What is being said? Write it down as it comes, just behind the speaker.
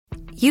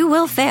You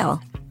will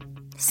fail.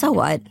 So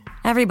what?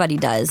 Everybody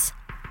does.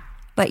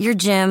 But your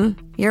gym,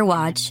 your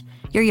watch,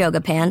 your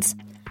yoga pants,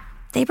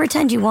 they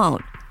pretend you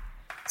won't.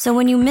 So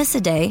when you miss a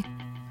day,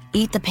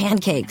 eat the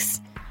pancakes.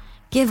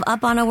 Give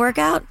up on a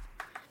workout?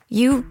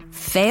 You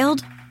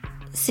failed?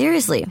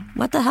 Seriously,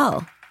 what the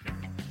hell?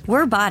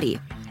 We're Body.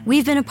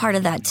 We've been a part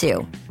of that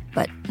too,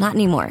 but not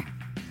anymore.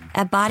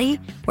 At Body,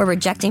 we're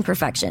rejecting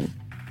perfection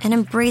and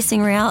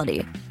embracing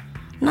reality.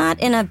 Not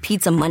in a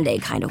Pizza Monday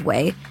kind of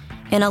way,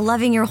 in a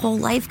loving your whole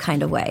life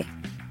kind of way.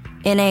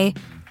 In a,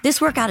 this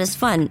workout is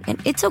fun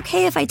and it's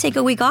okay if I take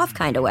a week off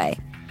kind of way.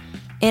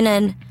 In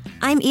an,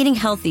 I'm eating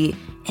healthy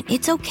and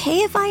it's okay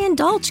if I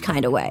indulge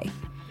kind of way.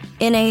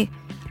 In a,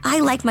 I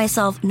like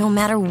myself no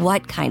matter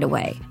what kind of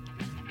way.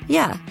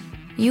 Yeah,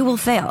 you will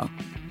fail.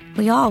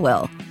 We all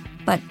will.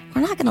 But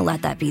we're not going to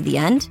let that be the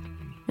end.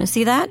 You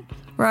see that?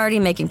 We're already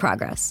making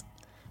progress.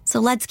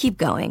 So let's keep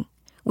going.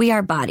 We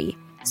are Body.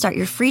 Start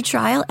your free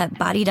trial at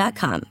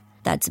body.com.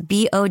 That's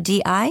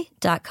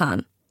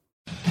BODI.com.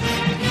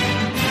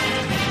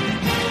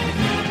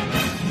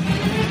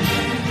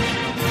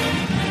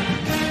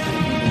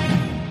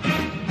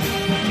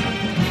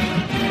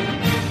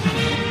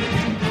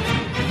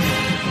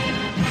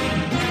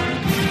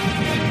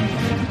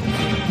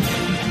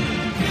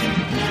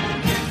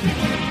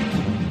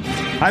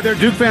 Hi there,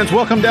 Duke fans.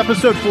 Welcome to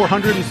episode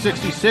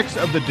 466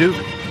 of the Duke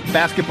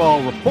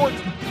Basketball Report.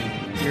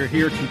 We're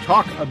here to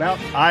talk about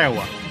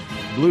Iowa.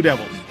 Blue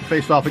Devils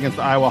faced off against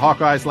the Iowa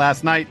Hawkeyes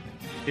last night.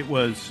 It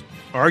was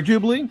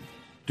arguably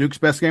Duke's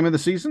best game of the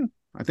season.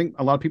 I think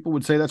a lot of people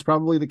would say that's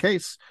probably the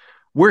case.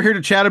 We're here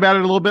to chat about it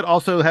a little bit.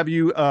 Also have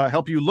you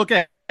help you look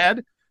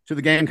ahead to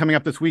the game coming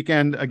up this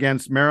weekend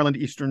against Maryland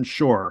Eastern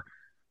Shore.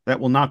 That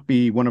will not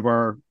be one of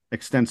our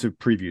extensive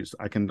previews.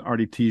 I can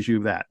already tease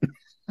you that.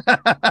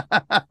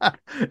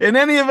 In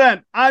any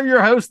event, I'm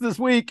your host this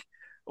week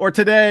or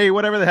today,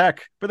 whatever the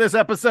heck, for this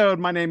episode.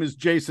 My name is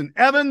Jason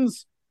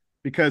Evans,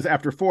 because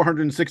after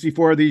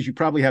 464 of these, you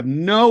probably have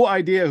no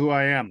idea who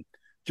I am.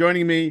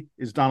 Joining me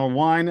is Donald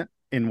Wine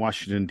in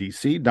Washington,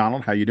 D.C.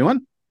 Donald, how you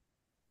doing?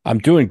 I'm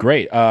doing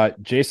great.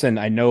 Jason,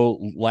 I know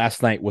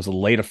last night was a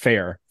late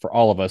affair for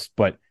all of us,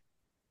 but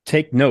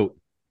take note,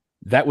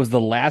 that was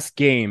the last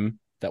game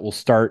that will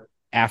start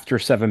after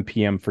 7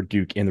 p.m. for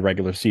Duke in the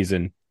regular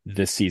season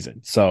this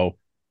season. So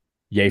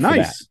yay for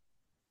that.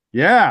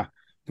 Yeah.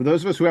 For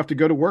those of us who have to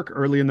go to work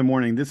early in the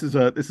morning, this is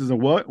a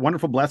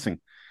wonderful blessing.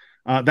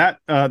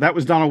 That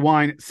was Donald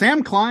Wine.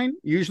 Sam Klein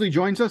usually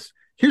joins us.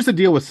 Here's the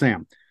deal with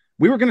Sam.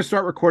 We were going to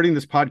start recording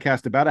this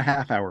podcast about a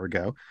half hour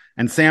ago,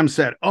 and Sam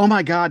said, "Oh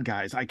my God,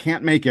 guys, I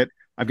can't make it.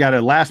 I've got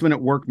a last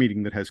minute work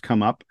meeting that has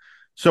come up."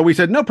 So we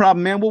said, "No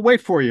problem, man. We'll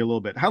wait for you a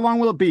little bit." "How long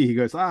will it be?" He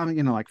goes,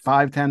 like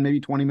 5, 10, maybe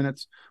 20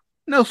 minutes.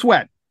 No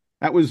sweat.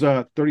 That was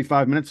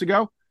 35 minutes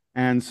ago.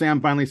 And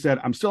Sam finally said,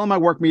 "I'm still in my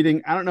work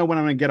meeting. I don't know when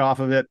I'm going to get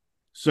off of it."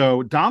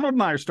 So Donald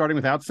and I are starting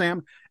without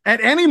Sam. At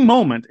any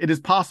moment, it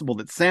is possible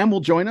that Sam will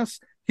join us.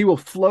 He will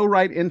flow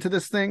right into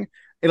this thing.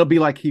 It'll be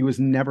like he was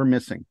never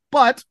missing.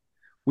 But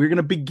we're going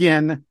to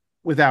begin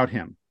without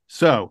him.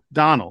 So,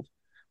 Donald,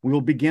 we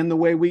will begin the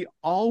way we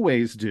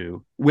always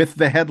do, with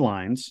the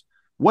headlines.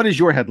 What is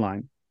your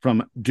headline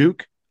from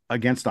Duke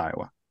against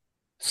Iowa?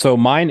 So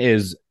mine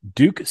is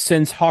Duke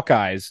sends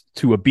Hawkeyes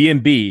to a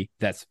B&B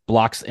that's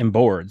blocks and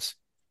boards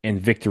in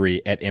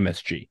victory at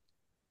MSG.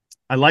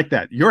 I like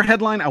that. Your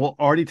headline, I will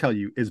already tell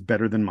you, is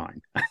better than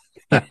mine.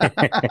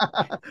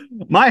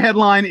 My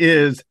headline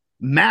is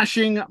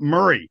Mashing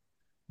Murray.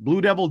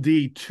 Blue Devil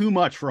D too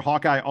much for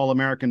Hawkeye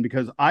All-American,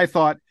 because I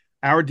thought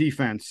our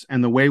defense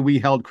and the way we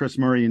held Chris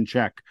Murray in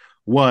check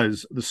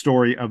was the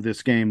story of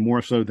this game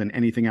more so than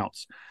anything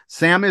else.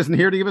 Sam isn't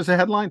here to give us a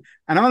headline.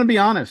 And I'm going to be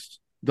honest.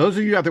 Those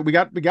of you out there, we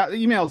got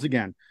emails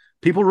again.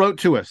 People wrote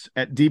to us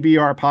at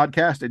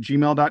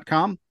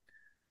dbrpodcast@gmail.com.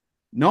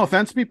 No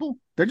offense, people.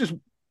 They're just,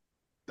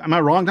 am I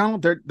wrong,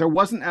 Donald? There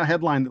wasn't a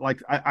headline that,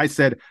 like I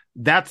said,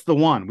 that's the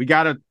one.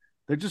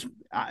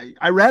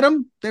 I read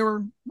them. They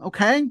were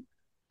okay,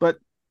 but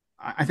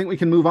I think we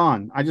can move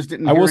on. I just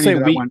didn't. I will say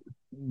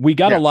we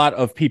got a lot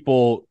of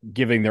people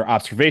giving their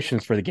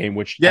observations for the game,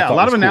 which a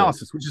lot of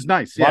analysis, which is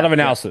nice. A lot of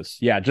analysis.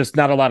 Yeah, just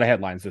not a lot of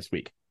headlines this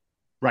week.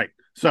 Right.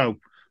 So,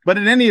 but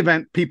in any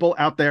event, people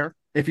out there,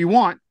 if you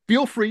want,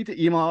 feel free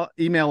to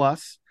email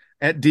us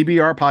at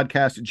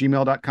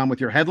dbrpodcast@gmail.com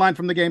with your headline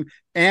from the game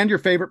and your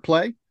favorite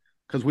play,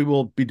 because we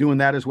will be doing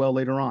that as well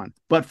later on.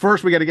 But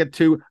first, we got to get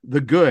to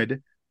the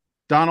good.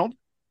 Donald,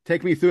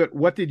 take me through it.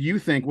 What did you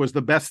think was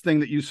the best thing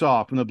that you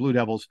saw from the Blue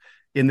Devils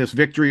in this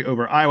victory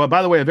over Iowa?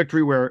 By the way, a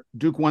victory where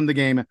Duke won the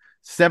game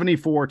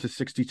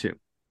 74-62.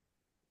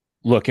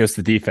 Look, it's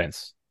the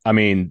defense. I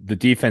mean, the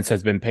defense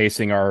has been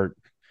pacing our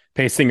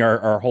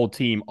whole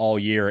team all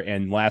year,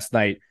 and last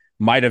night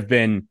might have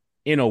been,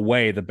 in a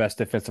way, the best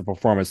defensive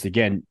performance.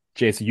 Again,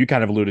 Jason, you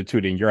kind of alluded to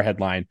it in your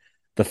headline,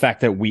 the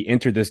fact that we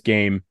entered this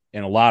game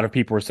and a lot of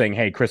people were saying,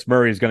 hey, Chris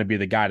Murray is going to be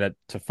the guy to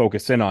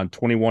focus in on.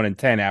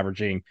 21-10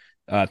 averaging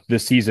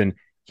this season.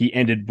 He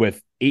ended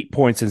with 8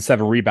 points and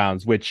 7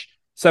 rebounds, which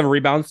 7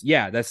 rebounds,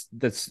 yeah,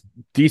 that's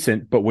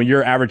decent. But when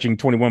you're averaging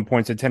 21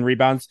 points and 10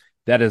 rebounds,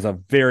 That is a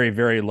very,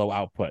 very low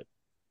output.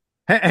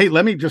 Hey,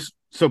 let me just,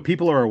 so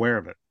people are aware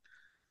of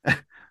it,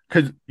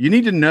 because you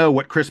need to know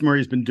what Chris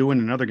Murray's been doing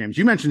in other games.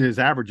 You mentioned his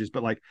averages,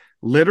 but like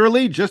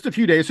literally just a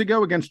few days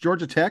ago against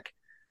Georgia Tech,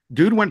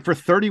 dude went for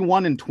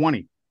 31 and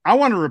 20. I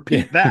want to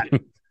repeat that.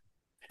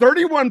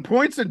 31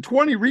 points and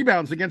 20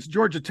 rebounds against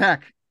Georgia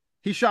Tech.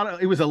 He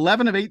shot, it was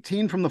 11 of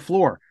 18 from the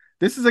floor.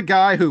 This is a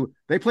guy who,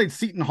 they played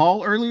Seton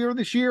Hall earlier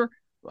this year,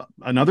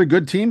 another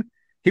good team.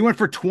 He went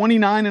for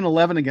 29 and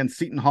 11 against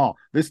Seton Hall.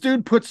 This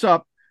dude puts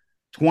up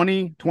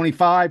 20,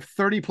 25,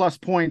 30 plus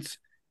points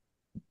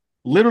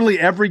literally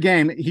every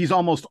game. He's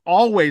almost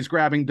always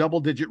grabbing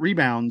double-digit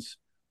rebounds.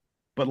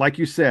 But like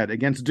you said,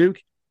 against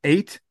Duke,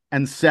 8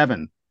 and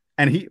 7.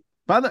 And he,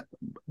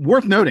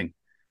 worth noting,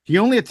 he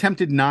only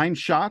attempted 9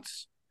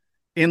 shots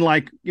in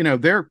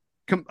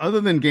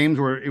other than games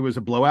where it was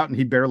a blowout and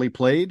he barely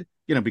played,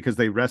 because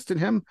they rested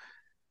him.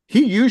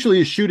 He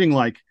usually is shooting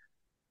like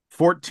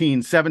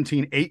 14,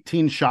 17,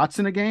 18 shots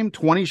in a game,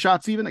 20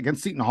 shots even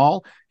against Seton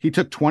Hall. He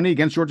took 20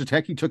 against Georgia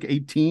Tech. He took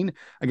 18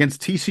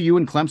 against TCU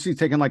and Clemson. He's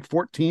taken like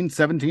 14,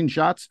 17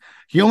 shots.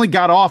 He only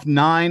got off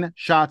 9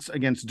 shots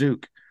against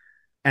Duke.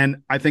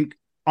 And I think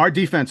our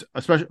defense,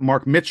 especially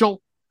Mark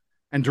Mitchell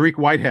and Dariq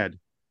Whitehead,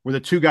 were the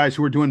two guys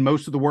who were doing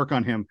most of the work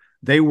on him.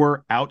 They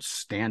were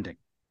outstanding.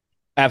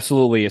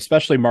 Absolutely,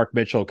 especially Mark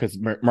Mitchell, because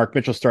Mark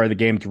Mitchell started the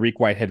game. Dariq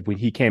Whitehead, when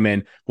he came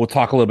in, we'll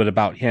talk a little bit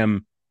about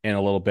him in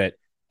a little bit,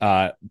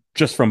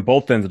 just from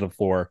both ends of the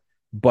floor.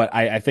 But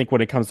I think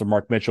when it comes to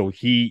Mark Mitchell,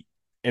 he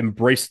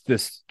embraced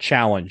this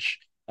challenge.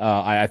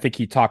 I think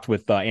he talked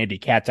with Andy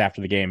Katz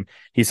after the game.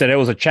 He said it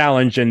was a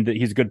challenge and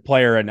he's a good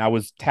player, and I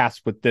was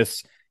tasked with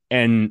this,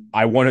 and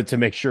I wanted to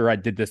make sure I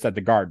did this at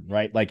the Garden,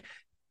 right? Like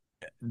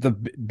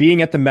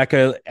being at the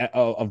mecca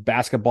of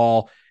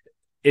basketball,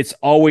 it's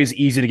always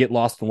easy to get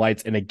lost in the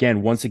lights. And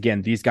again, once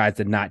again, these guys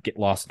did not get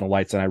lost in the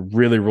lights. And I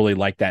really, really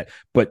like that.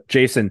 But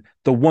Jason,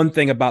 the one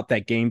thing about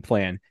that game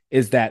plan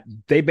is that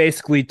they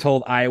basically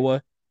told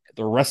Iowa,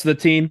 the rest of the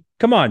team,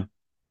 come on,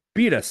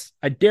 beat us.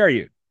 I dare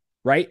you.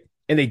 Right.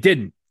 And they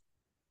didn't.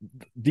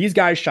 These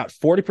guys shot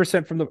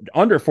 40%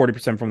 under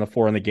 40% from the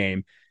floor in the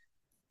game.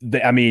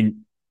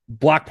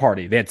 Block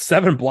party. They had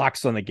 7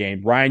 blocks on the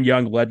game. Ryan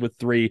Young led with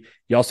 3.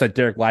 You also had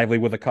Derek Lively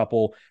with a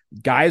couple.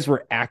 Guys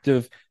were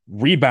active,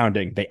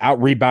 rebounding. They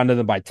out-rebounded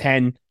them by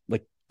 10.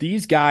 Like,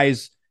 these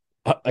guys,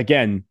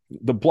 again,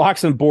 the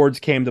blocks and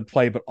boards came to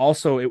play, but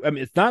also,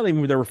 it's not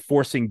even they were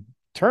forcing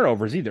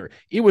turnovers either.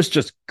 It was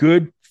just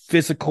good,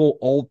 physical,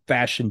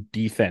 old-fashioned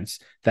defense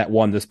that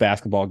won this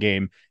basketball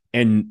game.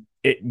 And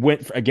it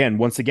went,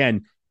 once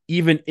again,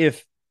 even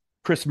if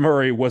Chris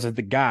Murray wasn't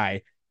the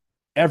guy,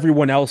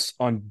 everyone else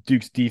on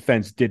Duke's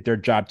defense did their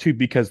job too,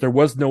 because there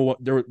was no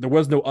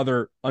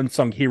other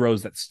unsung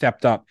heroes that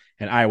stepped up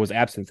in Iowa's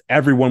absence.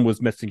 Everyone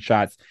was missing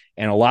shots,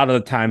 and a lot of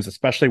the times,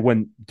 especially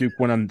when Duke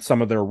went on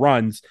some of their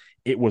runs,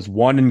 it was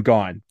one and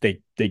gone.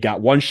 They got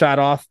one shot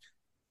off,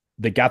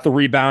 they got the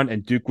rebound,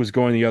 and Duke was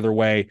going the other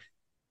way.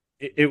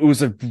 It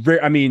was a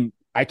very,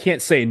 I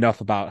can't say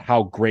enough about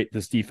how great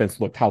this defense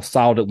looked, how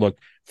solid it looked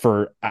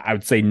for, I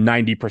would say,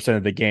 90%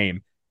 of the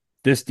game.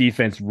 This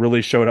defense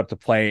really showed up to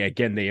play.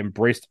 Again, they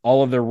embraced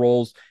all of their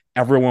roles.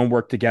 Everyone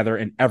worked together,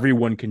 and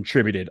everyone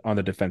contributed on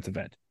the defensive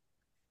end.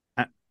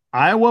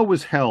 Iowa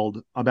was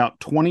held about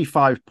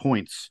 25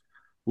 points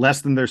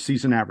less than their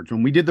season average.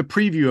 When we did the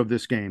preview of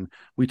this game,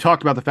 we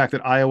talked about the fact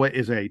that Iowa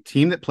is a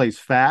team that plays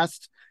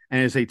fast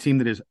and is a team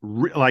that is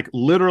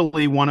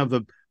literally one of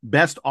the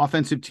best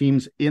offensive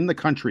teams in the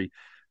country.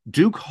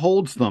 Duke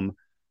holds them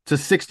to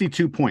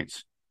 62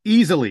 points,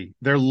 easily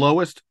their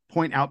lowest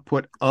point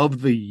output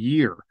of the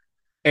year.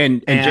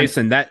 And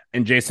Jason,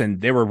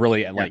 they were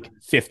really at like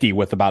 50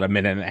 with about a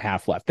minute and a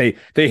half left. They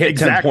hit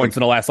 10 points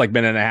in the last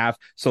minute and a half.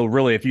 So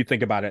really, if you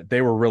think about it,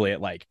 they were really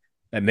at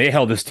and they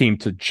held this team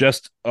to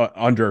just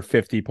under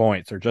 50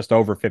 points or just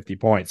over 50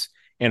 points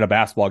in a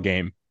basketball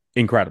game.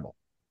 Incredible.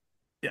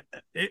 Yeah,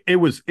 it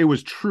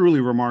was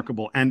truly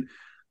remarkable. And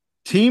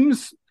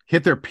teams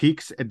hit their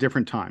peaks at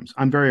different times.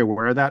 I'm very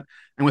aware of that.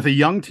 And with a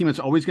young team, it's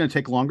always going to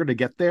take longer to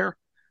get there.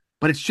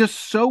 But it's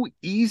just so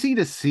easy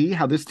to see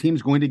how this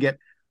team's going to get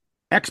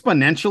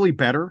exponentially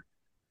better,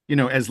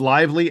 as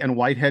Lively and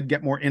Whitehead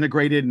get more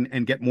integrated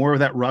and get more of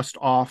that rust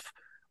off.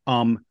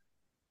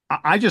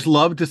 I just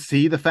love to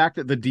see the fact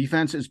that the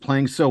defense is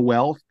playing so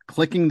well,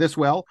 clicking this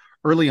well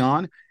early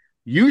on.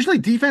 Usually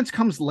defense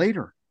comes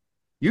later.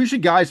 Usually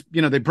guys,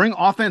 they bring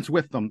offense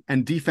with them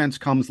and defense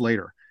comes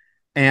later.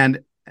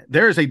 And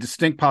there is a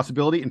distinct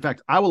possibility. In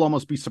fact, I will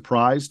almost be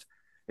surprised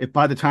if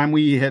by the time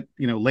we hit,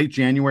 late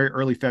January,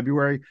 early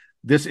February,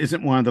 this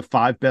isn't one of the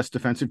 5 best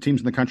defensive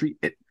teams in the country.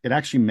 It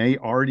actually may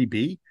already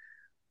be,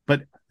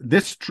 but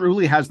this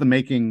truly has the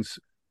makings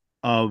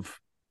of,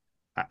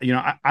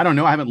 I don't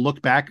know. I haven't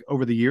looked back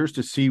over the years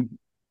to see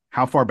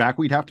how far back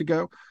we'd have to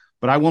go,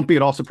 but I won't be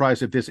at all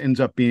surprised if this ends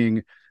up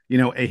being,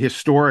 a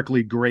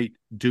historically great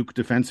Duke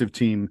defensive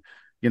team,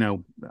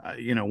 one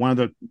of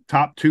the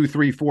top 2,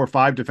 3, 4,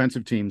 5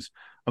 defensive teams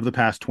of the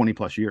past 20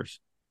 plus years.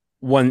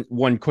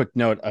 One quick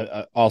note,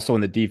 also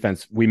in the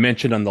defense, we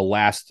mentioned on the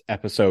last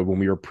episode when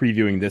we were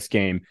previewing this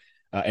game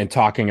and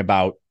talking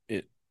about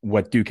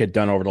what Duke had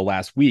done over the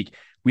last week.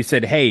 We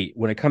said, hey,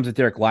 when it comes to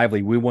Derek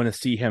Lively, we want to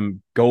see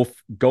him go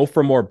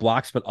for more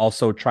blocks, but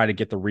also try to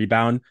get the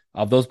rebound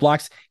of those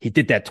blocks. He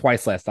did that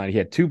twice last night. He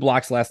had 2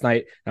 blocks last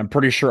night. I'm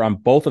pretty sure on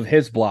both of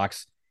his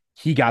blocks,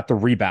 he got the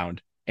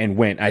rebound and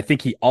went. I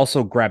think he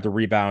also grabbed a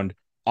rebound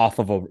off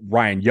of a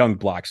Ryan Young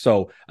block.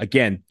 So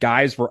again,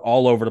 guys were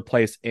all over the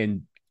place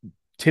and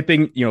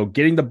tipping,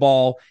 getting the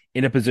ball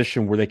in a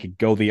position where they could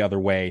go the other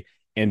way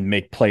and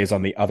make plays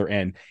on the other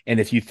end. And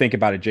if you think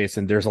about it,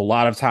 Jason, there's a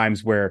lot of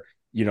times where,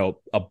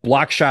 a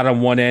block shot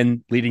on one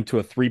end leading to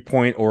a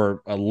 3-point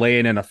or a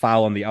lay-in and a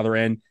foul on the other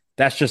end,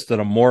 that's just a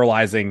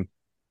demoralizing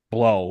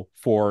blow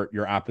for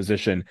your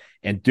opposition.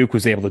 And Duke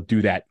was able to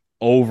do that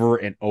over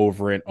and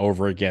over and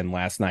over again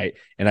last night.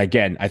 And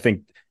again, I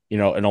think, in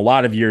a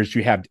lot of years,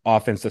 you have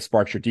offense that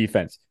sparks your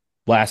defense.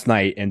 Last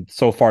night and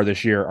so far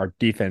this year, our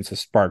defense has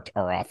sparked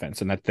our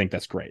offense, and I think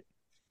that's great.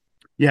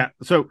 Yeah.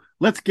 So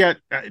let's get.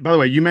 By the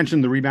way, you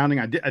mentioned the rebounding.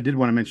 I did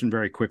want to mention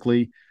very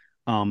quickly.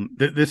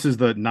 This is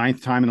the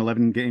 9th time in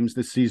 11 games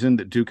this season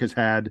that Duke has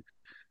had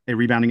a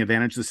rebounding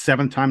advantage. The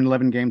 7th time in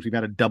 11 games we've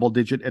had a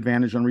double-digit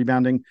advantage on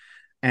rebounding,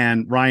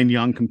 and Ryan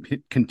Young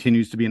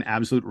continues to be an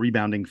absolute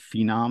rebounding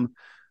phenom.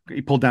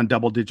 He pulled down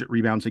double-digit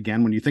rebounds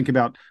again. When you think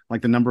about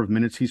like the number of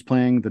minutes he's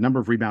playing, the number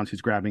of rebounds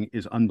he's grabbing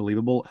is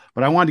unbelievable.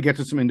 But I wanted to get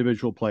to some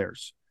individual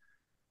players.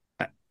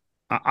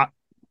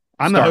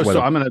 I'm the host,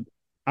 so I'm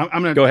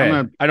gonna go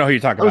ahead. I know who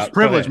you're talking about. Host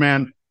privilege,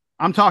 man.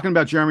 I'm talking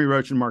about Jeremy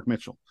Roach and Mark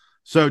Mitchell.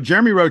 So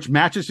Jeremy Roach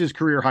matches his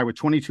career high with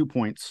 22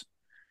 points.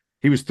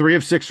 He was 3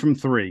 of 6 from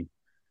 3.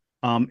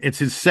 It's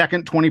his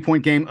second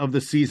 20-point game of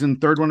the season,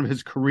 third one of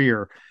his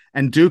career,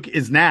 and Duke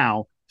is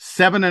now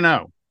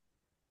 7-0.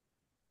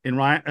 In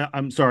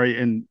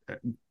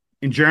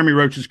Jeremy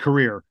Roach's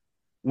career,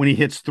 when he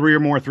hits 3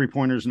 or more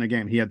 3-pointers in a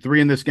game. He had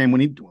 3 in this game.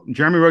 When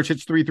Jeremy Roach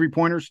hits 3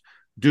 3-pointers,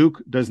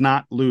 Duke does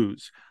not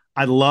lose.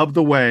 I love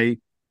the way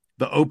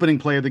the opening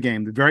play of the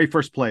game, the very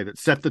first play that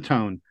set the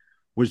tone,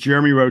 was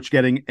Jeremy Roach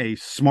getting a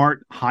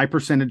smart, high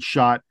percentage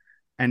shot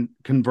and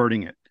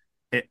converting it.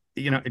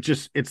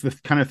 It's the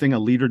kind of thing a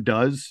leader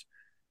does.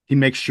 He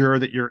makes sure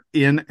that you're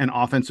in an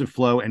offensive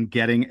flow and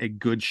getting a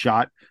good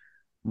shot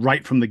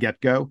right from the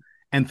get-go.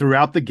 And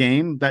throughout the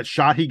game, that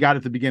shot he got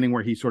at the beginning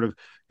where he sort of,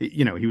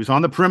 he was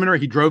on the perimeter,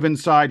 he drove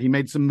inside, he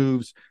made some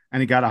moves,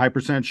 and he got a high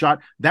percentage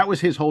shot. That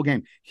was his whole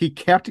game. He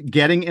kept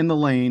getting in the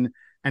lane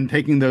and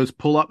taking those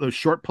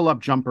short pull-up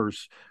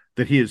jumpers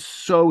that he is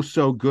so,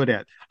 so good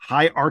at.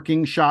 High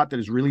arcing shot that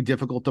is really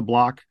difficult to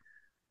block.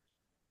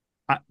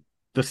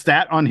 The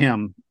stat on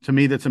him, to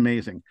me, that's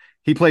amazing.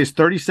 He plays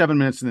 37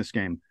 minutes in this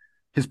game.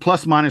 His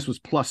plus minus was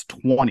plus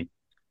 20.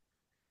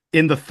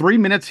 In the 3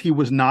 minutes he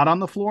was not on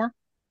the floor,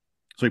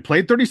 so he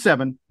played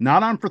 37,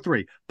 not on for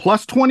 3,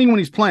 plus 20 when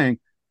he's playing.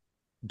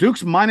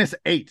 Duke's minus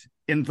 8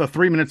 in the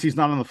 3 minutes he's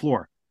not on the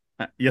floor.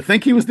 You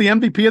think he was the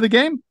MVP of the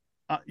game?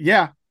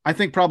 Yeah, I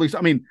think probably so.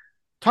 I mean,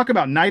 talk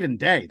about night and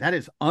day. That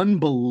is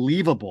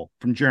unbelievable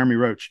from Jeremy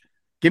Roach.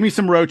 Give me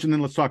some Roach, and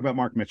then let's talk about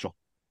Mark Mitchell.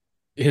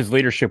 His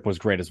leadership was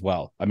great as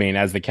well. I mean,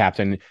 as the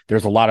captain,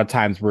 there's a lot of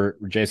times where,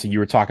 Jason, you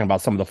were talking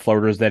about some of the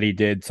floaters that he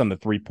did, some of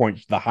the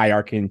 3-point, the high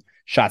arcing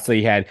shots that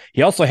he had.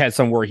 He also had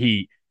some where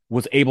he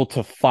was able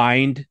to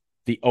find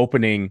the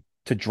opening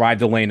to drive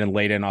the lane and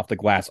lay it in off the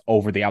glass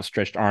over the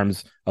outstretched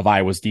arms of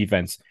Iowa's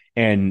defense.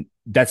 And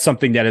that's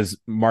something that is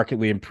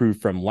markedly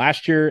improved from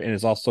last year, and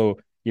is also,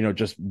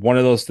 just one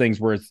of those things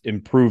where it's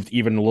improved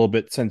even a little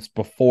bit since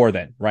before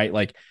then, right?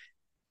 Like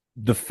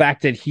the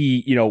fact that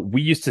he,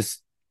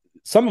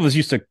 some of us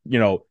used to,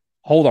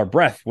 hold our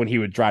breath when he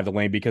would drive the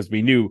lane because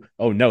we knew,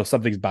 oh no,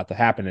 something's about to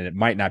happen and it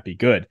might not be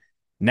good.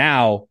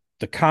 Now,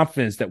 the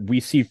confidence that we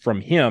see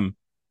from him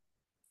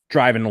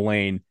driving the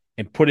lane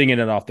and putting it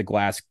off the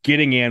glass,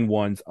 getting and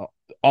ones,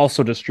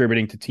 also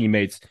distributing to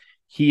teammates.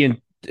 He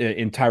and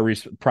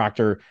Tyrese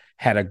Proctor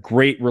had a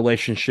great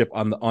relationship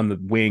on the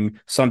wing.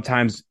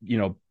 Sometimes,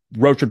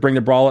 Roach would bring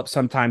the ball up.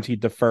 Sometimes he'd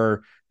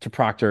defer to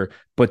Proctor,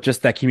 but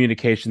just that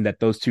communication that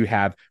those two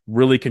have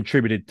really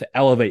contributed to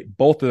elevate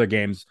both of their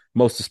games,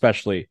 most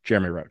especially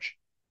Jeremy Roach.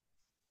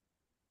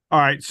 All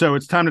right, so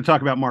it's time to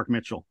talk about Mark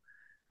Mitchell.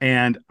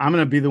 And I'm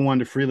going to be the one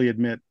to freely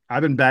admit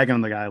I've been bagging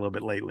on the guy a little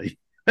bit lately.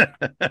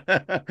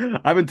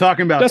 I've been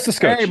talking about just a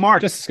scotch. Hey,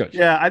 Mark. Just a scotch.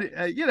 Yeah,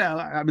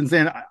 I've been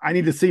saying I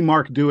need to see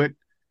Mark do it.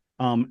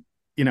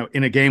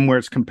 In a game where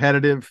it's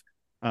competitive,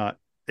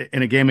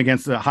 in a game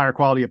against a higher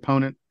quality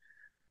opponent.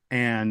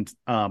 And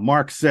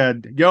Mark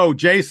said, "Yo,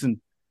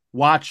 Jason,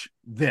 watch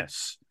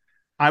this."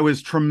 I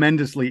was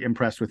tremendously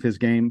impressed with his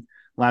game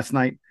last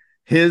night.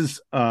 His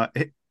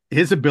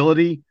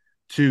ability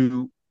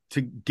to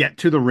get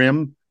to the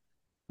rim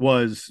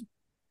was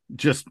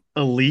just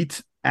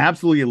elite,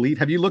 absolutely elite.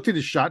 Have you looked at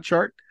his shot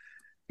chart?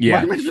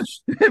 Yeah,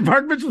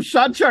 Mark Mitchell's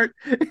shot chart.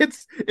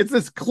 It's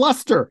this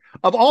cluster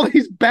of all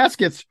these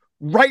baskets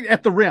right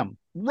at the rim,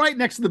 right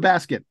next to the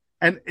basket.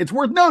 And it's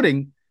worth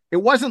noting, it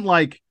wasn't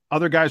like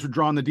other guys were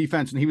drawing the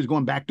defense and he was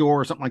going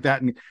backdoor or something like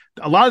that. And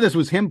a lot of this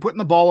was him putting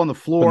the ball on the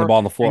floor,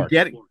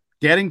 and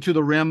getting to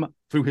the rim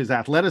through his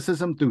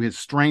athleticism, through his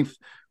strength,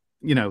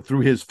 through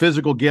his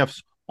physical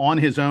gifts on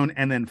his own,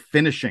 and then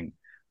finishing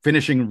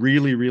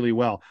really, really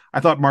well. I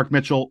thought Mark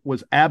Mitchell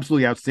was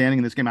absolutely outstanding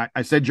in this game.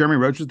 I said Jeremy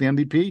Roach was the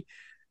MVP.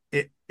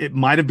 It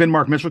might have been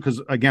Mark Mitchell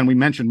because, again, we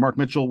mentioned Mark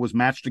Mitchell was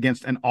matched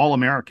against an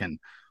All-American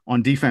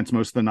on defense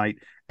most of the night.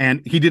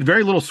 And he did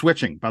very little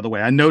switching, by the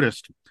way. I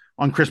noticed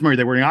on Chris Murray,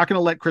 they were not going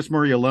to let Chris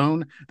Murray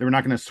alone. They were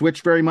not going to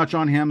switch very much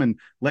on him and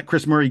let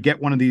Chris Murray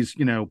get one of these,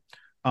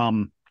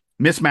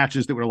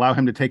 mismatches that would allow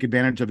him to take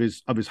advantage of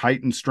his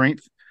height and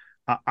strength.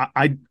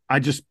 I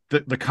just,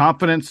 the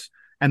confidence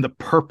and the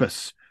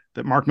purpose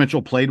that Mark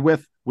Mitchell played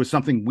with was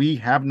something we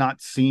have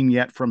not seen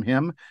yet from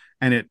him.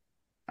 And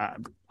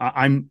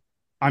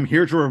I'm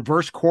here to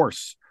reverse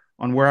course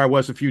on where I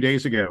was a few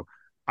days ago.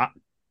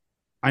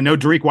 I know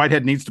Dariq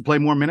Whitehead needs to play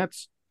more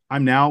minutes.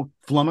 I'm now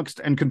flummoxed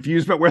and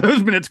confused about where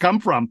those minutes come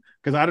from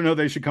because I don't know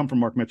they should come from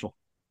Mark Mitchell.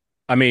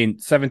 I mean,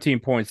 17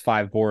 points,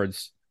 5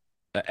 boards,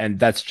 and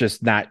that's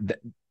just not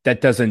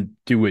that doesn't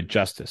do it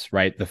justice,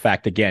 right? The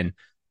fact, again,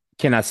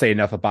 cannot say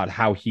enough about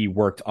how he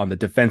worked on the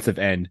defensive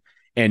end.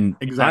 And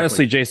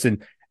honestly,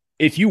 Jason,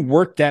 if you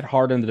work that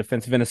hard on the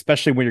defensive end,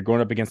 especially when you're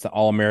going up against an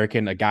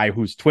All-American, a guy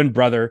whose twin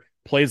brother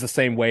plays the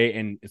same way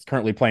and is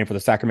currently playing for the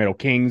Sacramento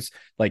Kings,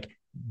 like,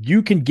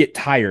 you can get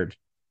tired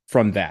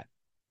from that.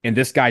 And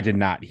this guy did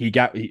not.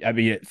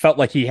 It felt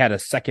like he had a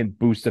second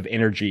boost of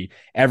energy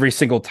every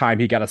single time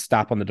he got a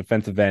stop on the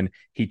defensive end.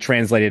 He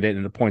translated it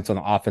into points on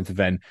the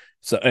offensive end.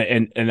 So,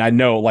 and I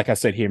know, like I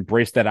said, he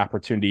embraced that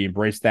opportunity,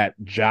 embraced that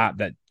job,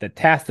 that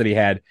task that he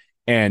had,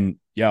 and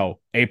A+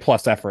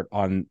 effort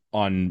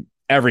on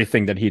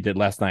everything that he did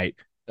last night,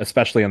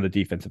 especially on the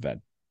defensive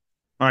end.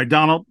 All right,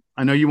 Donald,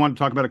 I know you want to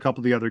talk about a couple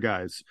of the other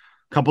guys,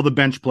 a couple of the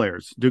bench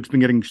players. Duke's been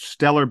getting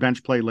stellar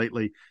bench play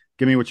lately.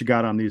 Give me what you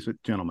got on these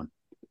gentlemen.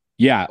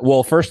 Yeah,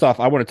 well, first off,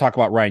 I want to talk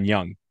about Ryan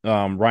Young.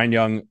 Ryan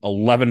Young,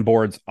 11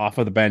 boards off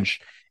of the bench.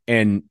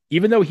 And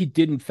even though he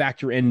didn't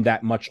factor in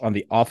that much on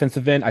the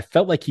offensive end, I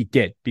felt like he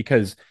did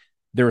because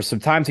there were some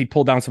times he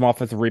pulled down some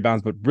offensive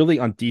rebounds, but really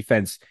on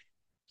defense,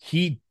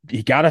 he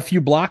got a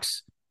few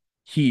blocks.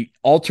 He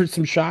altered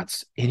some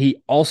shots, and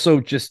he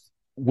also just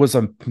was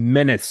a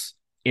menace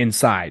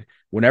inside.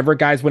 Whenever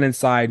guys went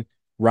inside,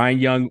 Ryan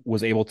Young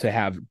was able to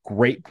have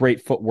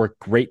great footwork,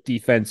 great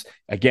defense.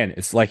 Again,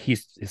 it's like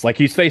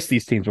he's faced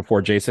these teams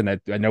before, Jason.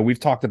 I know we've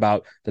talked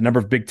about the number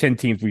of Big Ten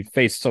teams we've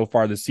faced so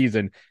far this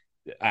season.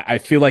 I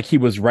feel like he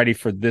was ready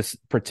for this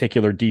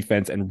particular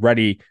defense and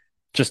ready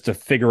just to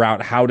figure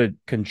out how to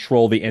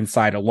control the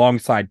inside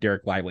alongside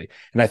Derek Lively.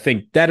 And I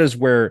think that is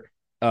where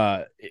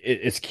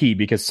it's key,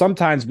 because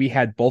sometimes we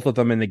had both of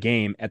them in the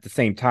game at the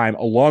same time,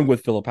 along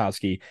with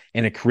Filipowski,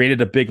 and it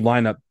created a big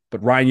lineup,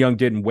 but Ryan Young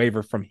didn't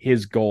waver from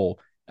his goal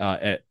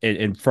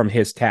and from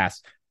his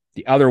task.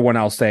 The other one,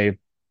 I'll say,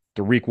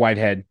 Dariq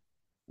Whitehead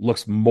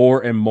looks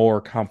more and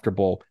more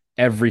comfortable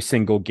every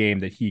single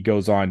game that he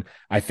goes on.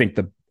 I think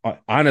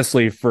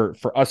honestly, for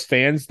us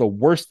fans, the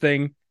worst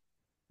thing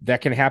that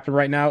can happen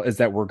right now is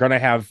that we're going to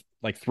have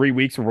like 3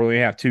 weeks where we're going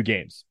to have 2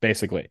 games,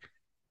 basically.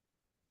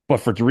 But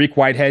for Dariq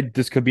Whitehead,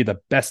 this could be the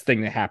best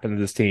thing that happened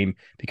to this team,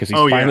 because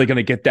he's finally going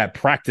to get that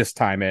practice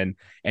time in,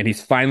 and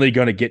he's finally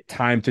going to get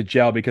time to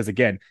gel, because,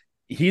 again,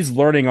 he's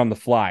learning on the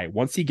fly.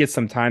 Once he gets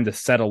some time to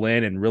settle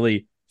in and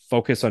really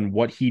focus on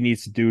what he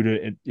needs to do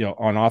to,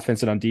 on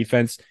offense and on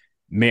defense,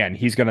 man,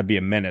 he's going to be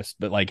a menace.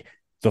 But like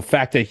the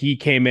fact that he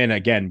came in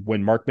again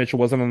when Mark Mitchell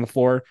wasn't on the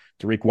floor,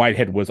 Dariq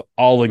Whitehead was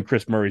all in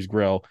Chris Murray's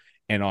grill.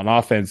 And on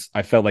offense,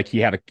 I felt like he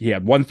had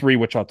 1-3,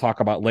 which I'll talk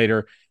about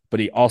later, but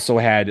he also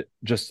had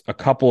just a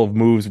couple of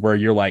moves where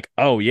you're like,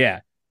 oh yeah,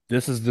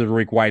 this is the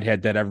Dariq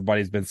Whitehead that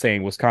everybody's been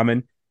saying was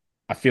coming.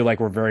 I feel like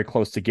we're very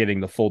close to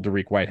getting the full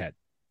Dariq Whitehead.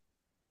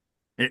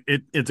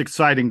 It's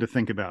exciting to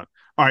think about.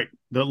 All right,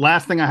 the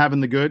last thing I have in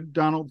the good,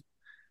 Donald,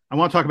 I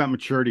want to talk about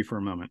maturity for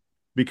a moment,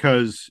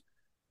 because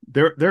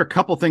there are a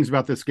couple things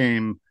about this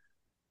game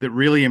that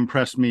really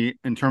impressed me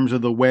in terms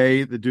of the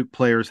way the Duke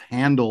players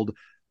handled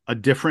a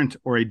different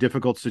or a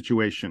difficult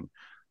situation.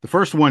 The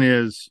first one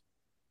is,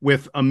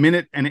 with 1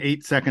 minute and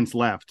 8 seconds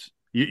left,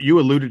 you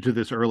alluded to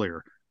this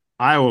earlier,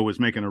 Iowa was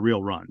making a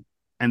real run,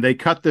 and they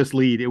cut this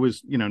lead. It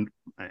was,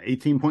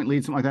 18-point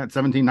lead, something like that,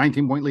 17,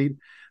 19-point lead.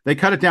 They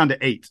cut it down to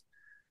 8.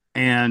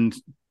 And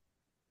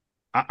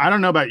I don't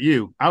know about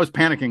you, I was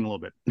panicking a little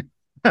bit.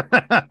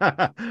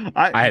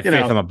 I had faith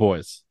in my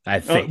boys. I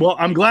had faith. Well,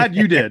 I'm glad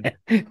you did.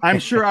 I'm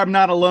sure I'm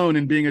not alone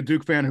in being a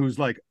Duke fan who's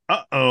like,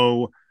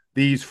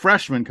 these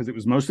freshmen, because it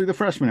was mostly the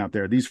freshmen out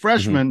there, these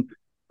freshmen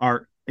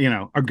are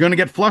going to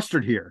get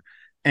flustered here.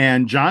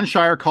 And John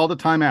Shire called a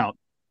timeout.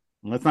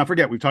 And let's not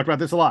forget, we've talked about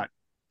this a lot.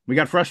 We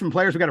got freshman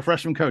players, we got a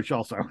freshman coach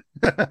also.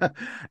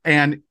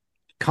 And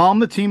calm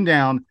the team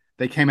down.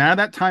 They came out of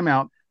that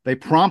timeout. They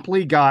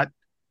promptly got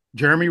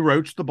Jeremy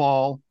Roach the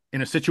ball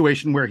in a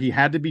situation where he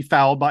had to be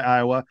fouled by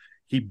Iowa.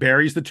 He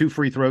buries the 2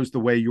 free throws the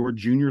way your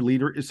junior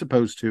leader is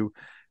supposed to.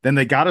 Then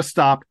they got to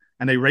stop,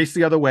 and they raced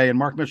the other way, and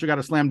Mark Mitchell got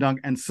a slam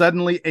dunk, and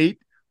suddenly 8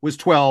 was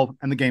 12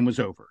 and the game was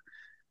over.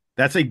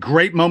 That's a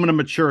great moment of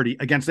maturity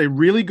against a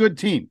really good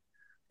team,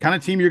 kind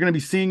of team you're going to be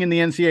seeing in the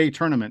NCAA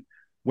tournament,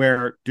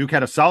 where Duke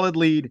had a solid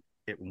lead.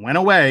 It went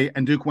away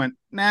and Duke went,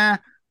 nah,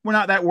 we're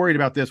not that worried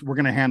about this. We're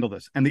going to handle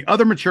this. And the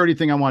other maturity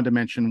thing I wanted to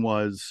mention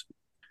was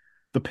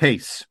the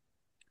pace.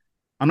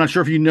 I'm not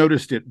sure if you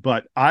noticed it,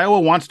 but Iowa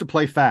wants to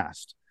play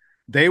fast.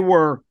 It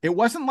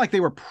wasn't like they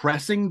were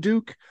pressing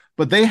Duke,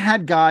 but they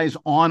had guys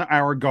on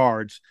our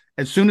guards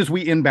as soon as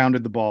we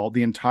inbounded the ball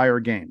the entire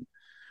game,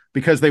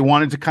 because they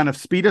wanted to kind of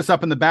speed us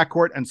up in the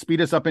backcourt and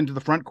speed us up into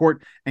the front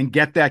court and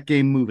get that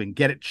game moving,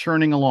 get it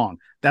churning along.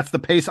 That's the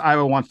pace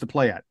Iowa wants to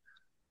play at.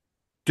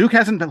 Duke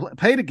hasn't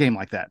played a game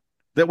like that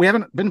we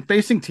haven't been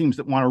facing teams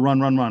that want to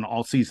run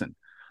all season.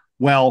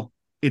 Well,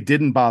 it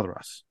didn't bother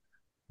us.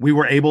 We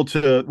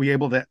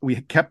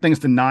kept things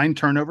to 9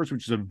 turnovers,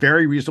 which is a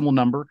very reasonable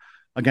number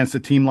against a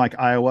team like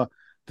Iowa.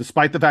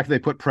 Despite the fact that they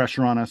put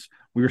pressure on us,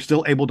 we were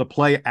still able to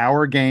play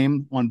our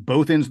game on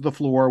both ends of the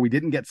floor. We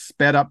didn't get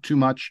sped up too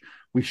much.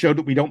 We showed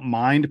that we don't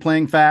mind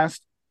playing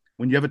fast.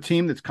 When you have a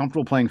team that's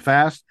comfortable playing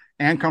fast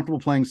and comfortable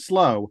playing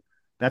slow,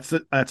 that's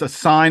a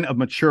sign of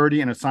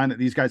maturity and a sign that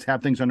these guys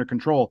have things under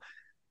control.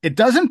 It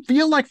doesn't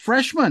feel like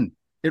freshmen.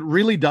 It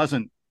really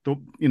doesn't.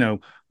 The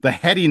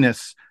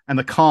headiness and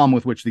the calm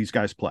with which these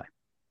guys play.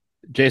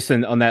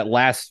 Jason, on that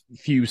last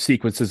few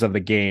sequences of the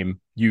game,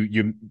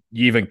 you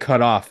even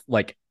cut off,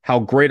 like, how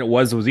great it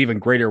was even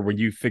greater when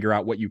you figure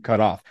out what you cut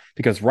off.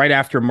 Because right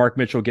after Mark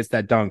Mitchell gets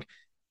that dunk,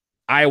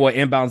 Iowa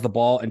inbounds the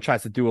ball and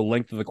tries to do a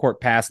length of the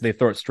court pass. They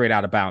throw it straight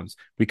out of bounds.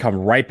 We come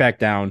right back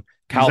down.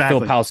 Kyle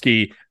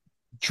Filipowski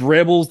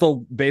dribbles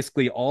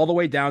basically all the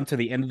way down to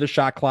the end of the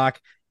shot clock,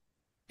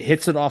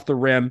 hits it off the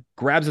rim,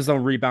 grabs his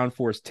own rebound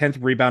for his 10th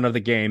rebound of the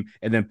game,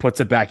 and then puts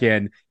it back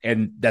in.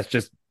 And that's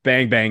just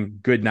bang, bang,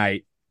 good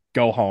night,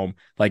 go home.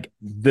 Like,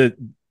 the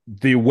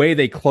way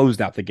they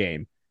closed out the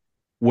game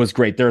was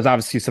great. There's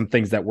obviously some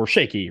things that were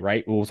shaky,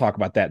 right? We'll talk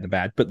about that in the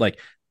bad, but like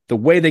the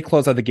way they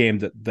closed out the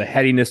game, the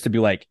headiness to be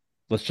like,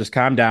 let's just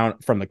calm down,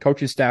 from the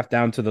coaching staff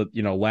down to the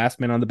last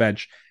man on the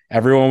bench.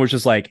 Everyone was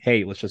just like,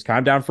 hey, let's just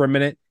calm down for a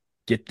minute,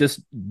 get this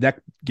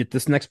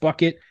next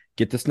bucket,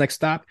 get this next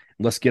stop,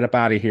 let's get up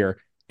out of here.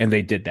 And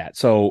they did that.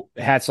 So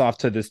hats off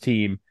to this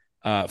team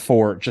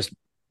for just,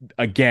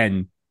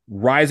 again,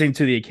 rising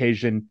to the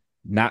occasion,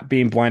 not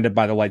being blinded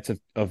by the lights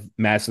of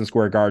Madison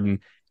Square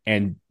Garden,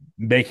 and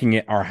making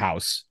it our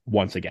house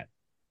once again.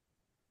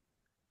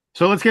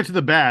 So let's get to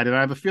the bad. And I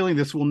have a feeling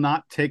this will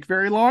not take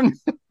very long.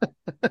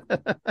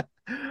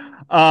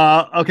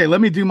 Okay,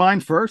 let me do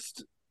mine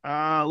first.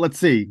 Let's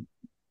see.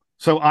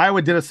 So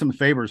Iowa did us some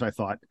favors, I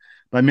thought,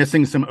 by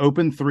missing some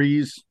open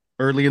threes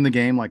early in the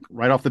game, like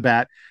right off the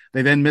bat.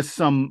 They then missed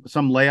some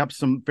layups,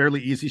 some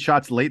fairly easy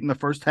shots late in the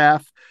first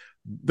half.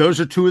 Those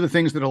are two of the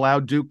things that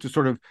allowed Duke to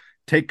sort of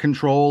take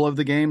control of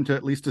the game, to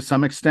at least to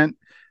some extent,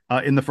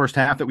 in the first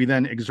half, that we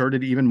then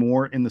exerted even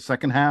more in the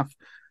second half.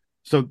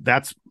 So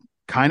that's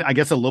kind of, I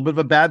guess, a little bit of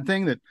a bad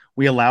thing, that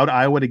we allowed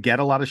Iowa to get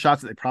a lot of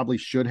shots that they probably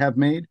should have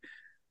made.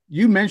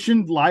 You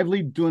mentioned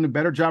Lively doing a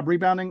better job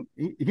rebounding.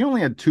 He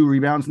only had 2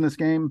 rebounds in this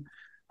game.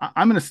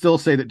 I'm going to still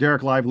say that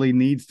Derek Lively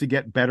needs to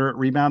get better at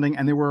rebounding.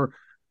 And there were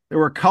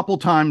a couple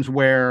times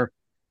where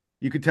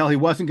you could tell he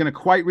wasn't going to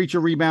quite reach a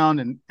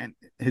rebound, and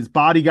his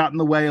body got in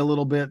the way a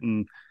little bit,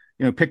 and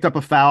picked up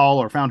a foul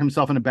or found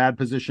himself in a bad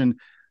position.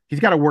 He's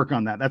got to work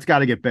on that. That's got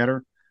to get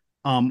better.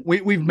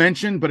 We've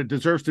mentioned, but it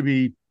deserves to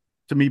be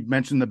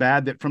mentioned, the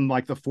bad, that from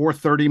like the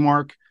 4:30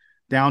 mark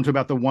down to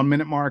about the 1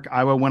 minute mark,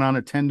 Iowa went on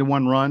a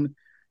 10-1 run.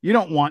 You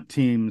don't want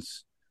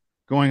teams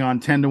going on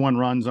 10-1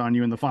 runs on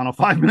you in the final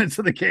 5 minutes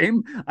of the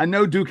game. I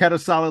know Duke had a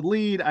solid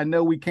lead. I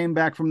know we came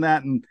back from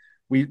that and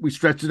we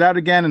stretched it out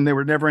again, and there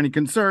were never any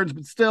concerns,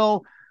 but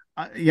still,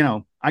 I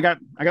got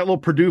little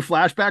Purdue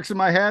flashbacks in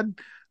my head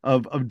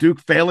of Duke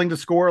failing to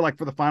score like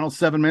for the final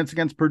 7 minutes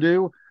against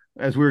Purdue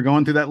as we were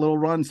going through that little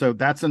run. So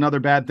that's another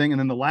bad thing. And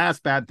then the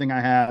last bad thing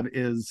I have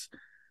is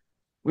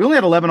we only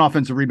had 11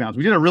 offensive rebounds.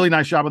 We did a really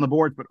nice job on the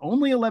board, but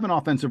only 11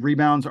 offensive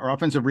rebounds. Our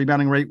offensive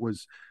rebounding rate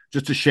was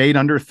just a shade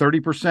under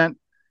 30%.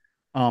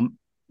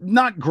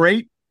 Not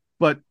great,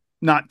 but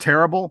not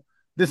terrible.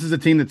 This is a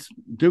team that's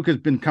Duke has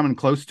been coming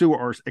close to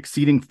or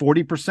exceeding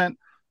 40%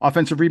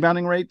 offensive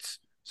rebounding rates.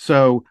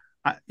 So,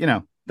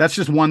 that's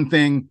just one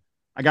thing.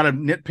 I got to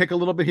nitpick a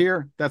little bit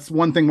here. That's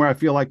one thing where I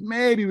feel like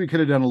maybe we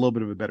could have done a little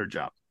bit of a better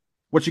job.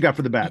 What you got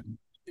for the bad?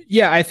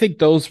 Yeah, I think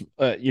those,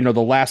 the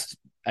last,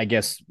 I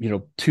guess,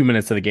 2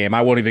 minutes of the game,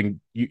 I won't even,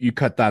 you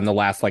cut down the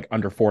last like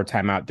under 4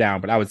 timeout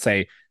down, but I would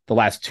say the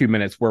last 2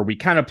 minutes where we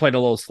kind of played a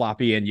little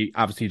sloppy, and you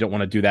obviously don't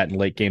want to do that in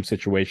late game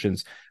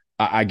situations.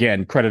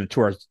 Again, credit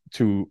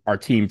to our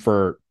team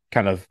for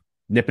kind of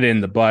nipping it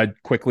in the bud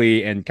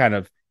quickly and kind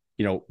of,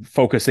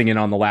 focusing in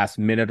on the last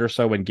minute or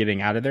so and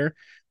getting out of there.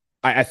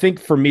 I think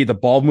for me, the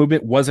ball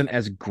movement wasn't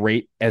as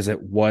great as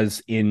it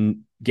was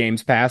in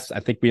games past. I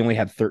think we only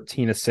had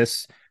 13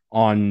 assists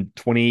on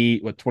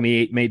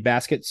 28 made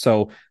baskets.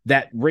 So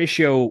that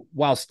ratio,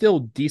 while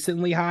still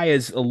decently high,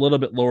 is a little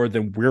bit lower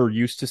than we're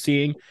used to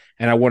seeing.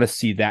 And I want to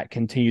see that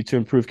continue to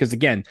improve. Because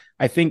again,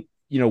 I think,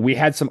 we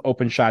had some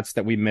open shots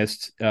that we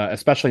missed,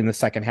 especially in the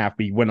second half.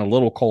 We went a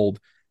little cold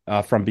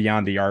from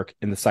beyond the arc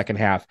in the second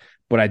half,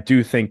 but I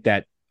do think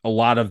that a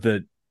lot of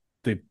the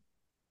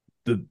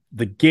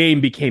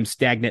game became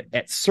stagnant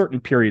at certain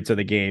periods of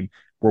the game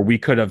where we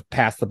could have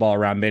passed the ball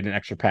around, made an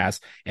extra pass,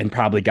 and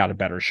probably got a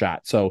better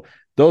shot. So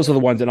those are the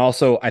ones. And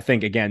also, I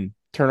think, again,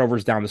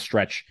 turnovers down the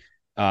stretch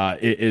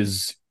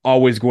is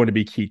always going to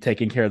be key,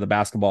 taking care of the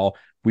basketball.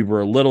 We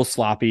were a little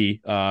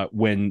sloppy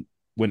when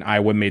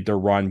Iowa made their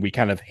run. We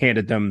kind of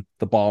handed them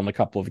the ball on a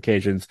couple of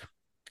occasions,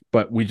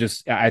 but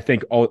I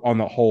think on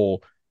the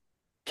whole,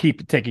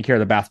 keep taking care of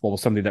the basketball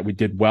was something that we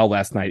did well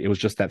last night. It was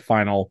just that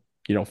final,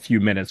 few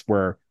minutes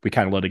where we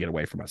kind of let it get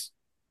away from us.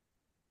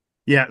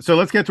 Yeah. So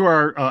let's get to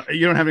our,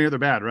 you don't have any other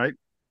bad, right?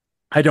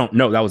 I don't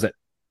know. That was it.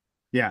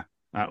 Yeah.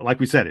 Like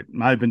we said, it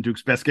might have been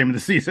Duke's best game of the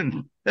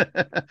season.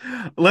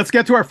 Let's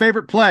get to our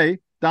favorite play.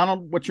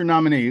 Donald, what's your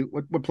nominee?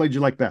 What played you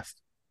like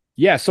best?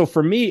 Yeah. So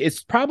for me,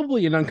 it's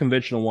probably an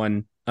unconventional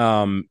one.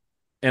 And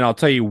I'll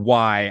tell you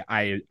why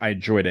I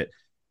enjoyed it.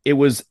 It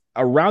was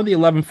around the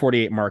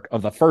 11:48 mark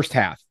of the first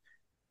half.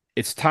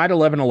 It's tied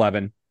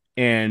 11-11,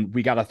 and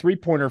we got a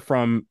 3-pointer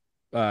from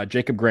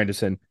Jacob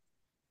Grandison.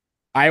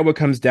 Iowa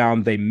comes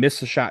down. They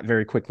miss a shot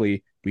very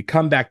quickly. We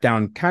come back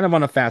down kind of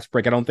on a fast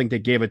break. I don't think they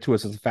gave it to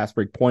us as a fast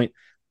break point,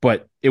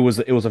 but it was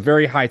a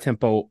very high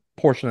tempo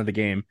portion of the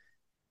game.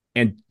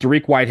 And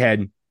Dariq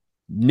Whitehead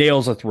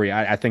nails a three.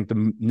 I think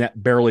the net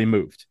barely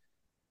moved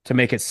to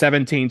make it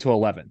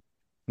 17-11.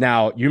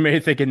 Now, you may be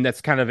thinking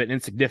that's kind of an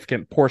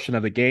insignificant portion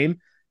of the game,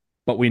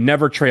 but we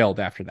never trailed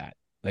after that.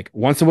 Like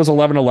once it was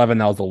 11-11,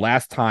 that was the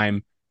last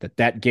time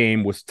that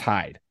game was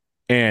tied.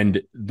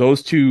 And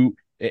those two,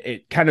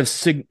 it kind of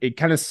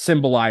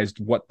symbolized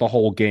what the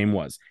whole game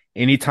was.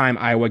 Anytime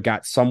Iowa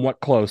got somewhat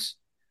close,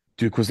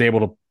 Duke was able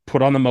to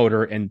put on the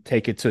motor and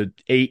take it to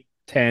 8,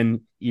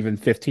 10, even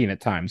 15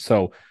 at times.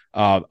 So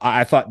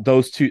I thought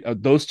those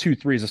two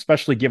threes,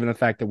 especially given the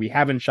fact that we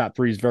haven't shot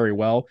threes very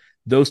well,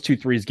 those 2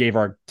 threes gave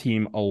our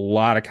team a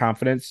lot of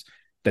confidence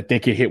that they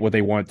could hit what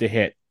they wanted to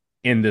hit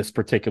in this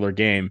particular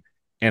game.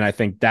 And I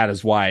think that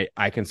is why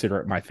I consider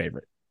it my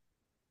favorite.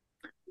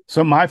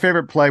 So my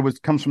favorite play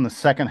comes from the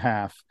second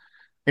half.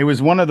 It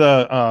was one of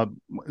the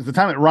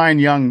time that Ryan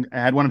Young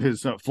had one of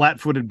his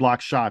flat-footed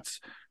block shots,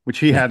 which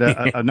he had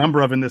a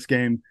number of in this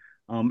game.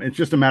 It's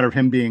just a matter of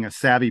him being a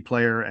savvy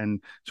player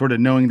and sort of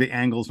knowing the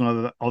angles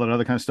and all that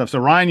other kind of stuff. So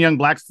Ryan Young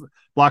blocks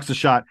the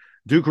shot.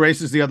 Duke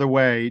races the other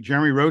way.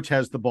 Jeremy Roach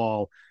has the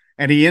ball,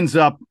 and he ends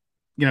up,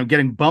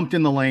 getting bumped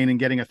in the lane and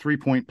getting a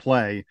 3-point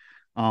play.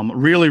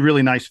 Really,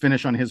 really nice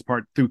finish on his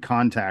part through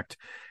contact.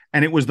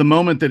 And it was the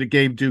moment that it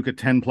gave Duke a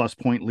 10-plus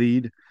point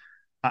lead.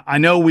 I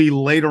know we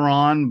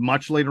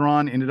much later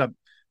on, ended up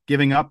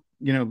giving up.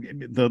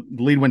 The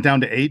lead went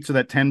down to 8, so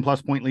that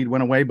 10-plus point lead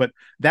went away. But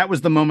that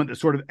was the moment that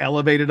sort of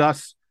elevated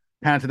us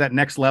kind of to that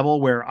next level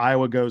where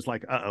Iowa goes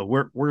like,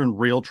 we're in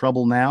real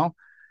trouble now.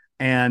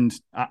 And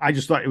I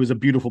just thought it was a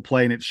beautiful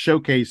play, and it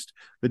showcased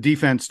the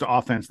defense to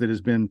offense that has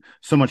been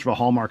so much of a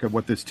hallmark of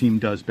what this team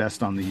does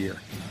best on the year.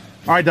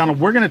 All right, Donald,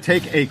 we're going to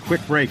take a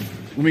quick break.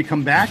 When we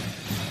come back,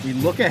 we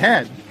look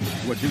ahead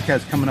to what Duke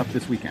has coming up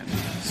this weekend.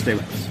 Stay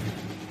with us.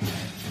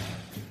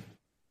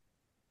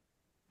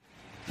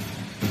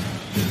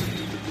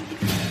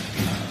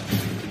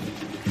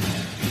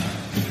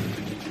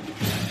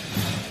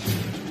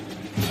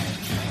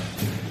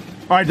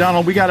 All right,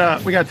 Donald, we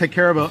gotta take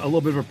care of a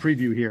little bit of a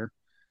preview here.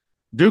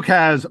 Duke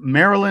has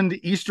Maryland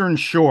Eastern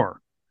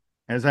Shore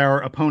as our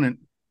opponent,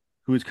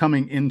 who is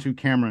coming into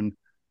Cameron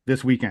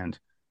this weekend.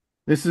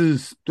 This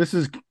is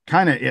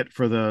kind of it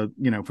for the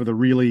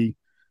really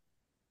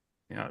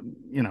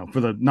for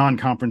the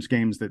non-conference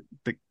games that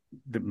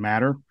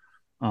matter.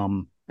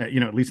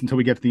 At least until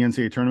we get to the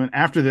NCAA tournament.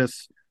 After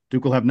this,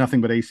 Duke will have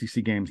nothing but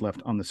ACC games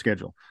left on the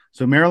schedule.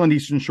 So Maryland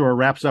Eastern Shore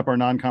wraps up our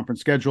non-conference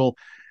schedule,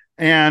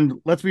 and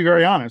let's be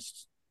very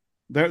honest,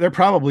 they're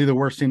probably the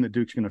worst team that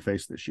Duke's going to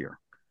face this year.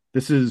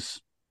 This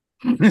is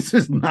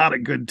not a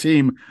good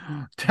team.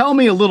 Tell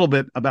me a little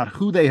bit about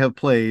who they have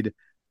played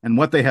and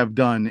what they have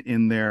done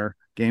in their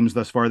games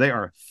thus far. They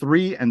are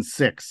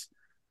 3-6,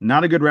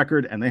 not a good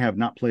record, and they have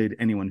not played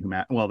anyone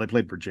they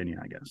played Virginia,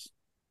 I guess.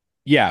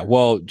 Yeah,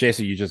 well,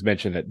 Jason, you just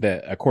mentioned it.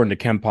 That according to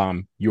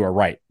KenPom, you are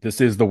right.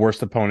 This is the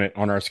worst opponent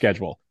on our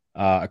schedule,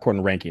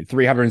 according to ranking,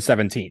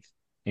 317th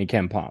in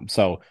KenPom.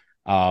 So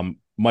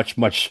much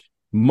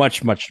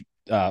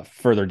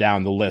further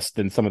down the list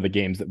than some of the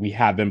games that we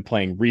have been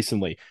playing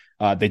recently.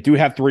 They do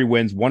have 3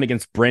 wins, one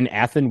against Bryn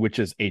Athyn, which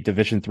is a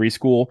Division III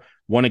school,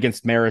 one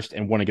against Marist,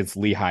 and one against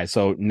Lehigh.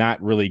 So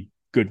not really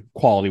good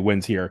quality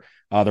wins here.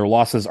 Their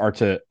losses are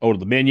to Old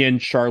Dominion,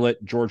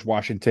 Charlotte, George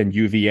Washington,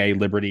 UVA,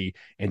 Liberty,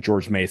 and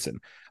George Mason.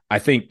 I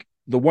think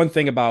the one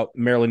thing about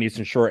Maryland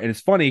Eastern Shore, and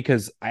it's funny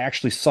because I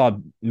actually saw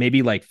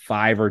maybe like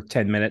 5 or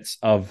 10 minutes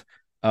of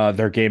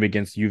their game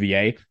against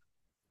UVA.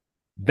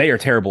 They are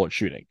terrible at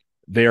shooting.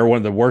 They are one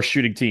of the worst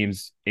shooting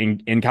teams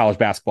in college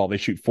basketball. They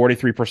shoot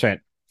 43%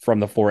 from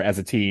the floor as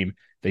a team.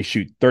 They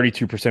shoot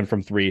 32%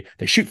 from 3.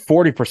 They shoot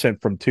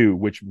 40% from 2,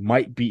 which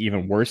might be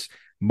even worse.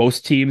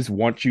 Most teams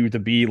want you to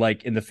be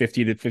like in the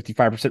 50 to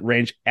 55%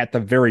 range at the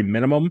very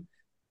minimum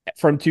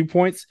from 2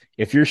 points.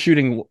 If you're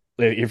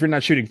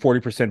not shooting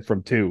 40%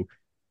 from two,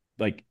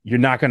 like you're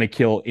not going to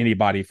kill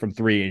anybody from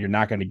three, and you're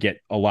not going to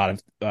get a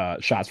lot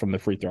of shots from the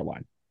free throw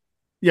line.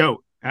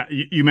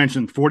 You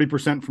mentioned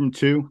 40% from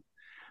two.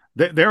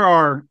 There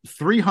are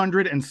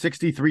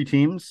 363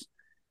 teams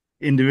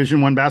in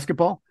Division I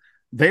basketball.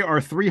 They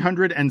are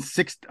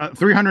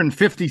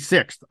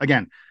 356th.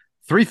 Again,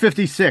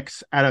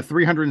 356 out of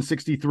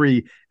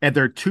 363 at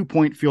their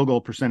 2-point field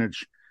goal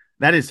percentage.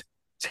 That is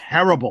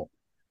terrible.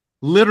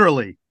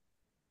 Literally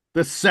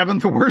the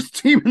seventh worst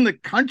team in the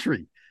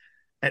country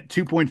at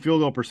 2-point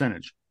field goal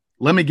percentage.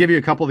 Let me give you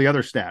a couple of the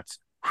other stats.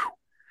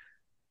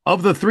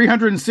 Of the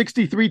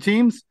 363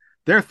 teams,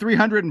 they're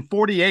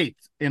 348th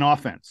in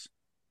offense.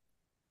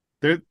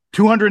 They're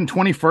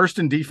 221st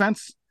in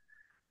defense.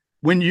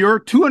 When you're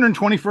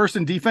 221st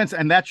in defense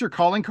and that's your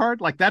calling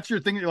card, like that's your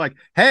thing, you're like,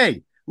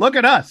 hey, look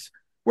at us.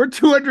 We're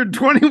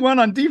 221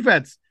 on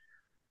defense.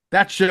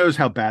 That shows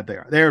how bad they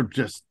are. They're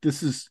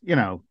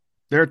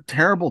a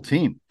terrible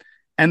team,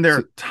 and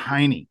they're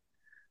tiny.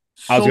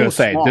 I was going to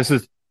say,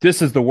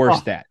 this is the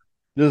worst stat.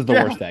 This is the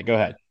worst stat. Go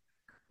ahead.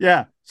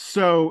 Yeah.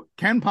 So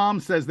Ken Palm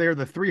says they're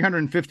the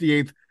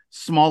 358th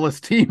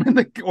smallest team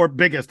or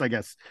biggest, I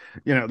guess.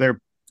 They're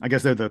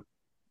the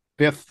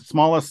fifth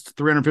smallest,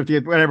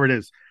 358th, whatever it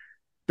is.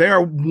 They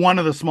are one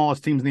of the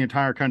smallest teams in the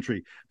entire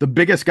country. The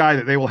biggest guy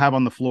that they will have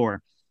on the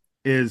floor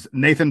is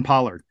Nathan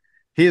Pollard.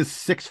 He is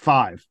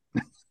 6'5".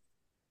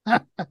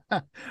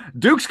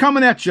 Duke's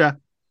coming at you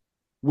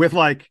with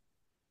like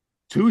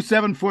 2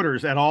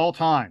 7-footers at all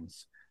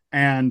times.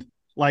 And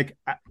like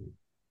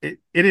it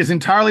is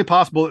entirely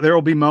possible that there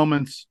will be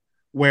moments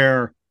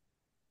where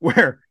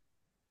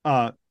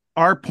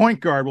our point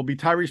guard will be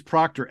Tyrese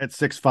Proctor at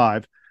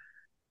 6'5".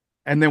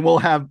 And then we'll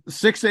have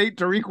 6'8"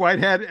 Dariq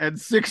Whitehead and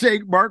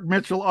 6'8" Mark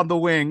Mitchell on the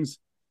wings.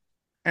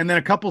 And then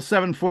a couple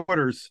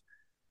 7-footers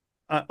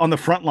on the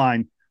front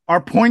line. Our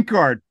point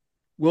guard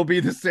will be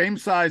the same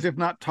size, if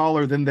not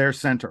taller, than their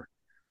center.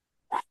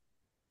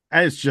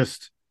 That is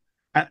just,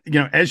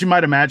 as you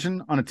might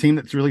imagine, on a team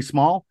that's really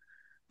small,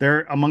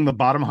 they're among the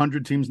bottom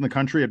 100 teams in the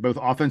country at both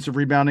offensive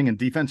rebounding and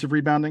defensive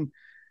rebounding.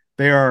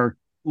 They are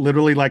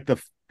literally like the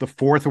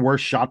fourth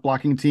worst shot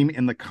blocking team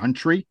in the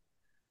country.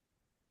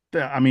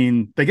 I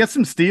mean, they get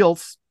some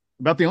steals.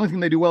 About the only thing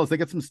they do well is they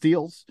get some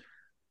steals,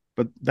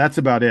 but that's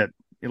about it.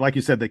 Like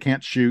you said, they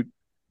can't shoot.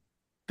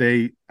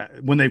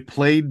 When they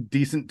played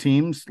decent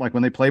teams, like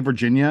when they play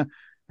Virginia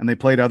and they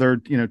played other,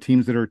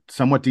 teams that are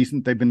somewhat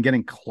decent, they've been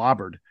getting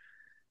clobbered.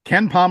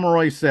 Ken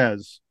Pomeroy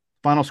says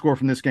final score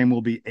from this game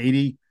will be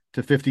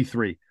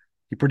 80-53.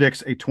 He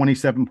predicts a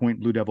 27-point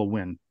Blue Devil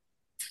win.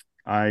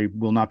 I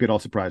will not be at all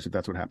surprised if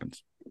that's what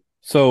happens.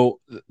 So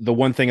the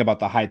one thing about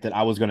the height that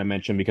I was going to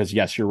mention, because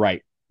yes, you're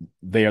right.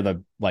 They are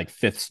the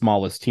fifth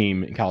smallest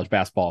team in college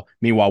basketball.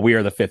 Meanwhile, we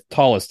are the fifth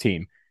tallest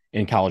team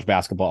in college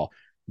basketball.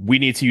 We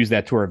need to use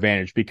that to our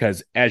advantage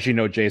because, as you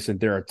know, Jason,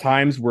 there are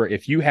times where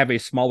if you have a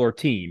smaller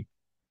team,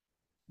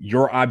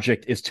 your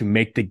object is to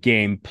make the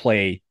game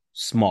play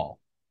small.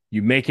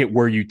 You make it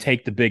where you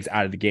take the bigs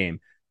out of the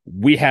game.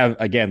 We have,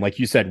 again, like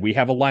you said, we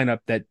have a lineup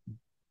that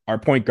our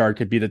point guard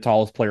could be the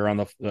tallest player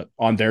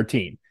on their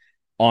team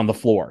on the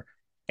floor.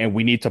 And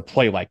we need to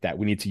play like that.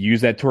 We need to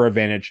use that to our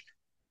advantage.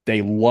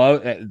 They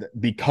love,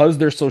 because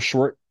they're so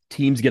short,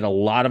 teams get a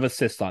lot of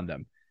assists on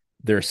them.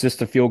 Their assist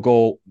to field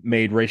goal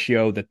made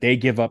ratio that they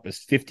give up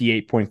is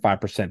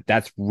 58.5%.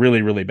 That's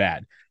really, really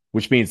bad,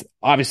 which means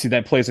obviously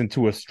that plays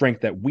into a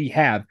strength that we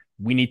have.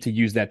 We need to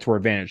use that to our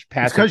advantage.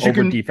 Pass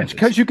over defense.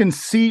 Because you can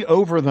see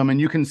over them and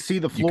you can see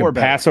the floor. You can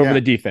pass over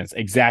the defense.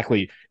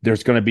 Exactly.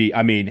 There's going to be,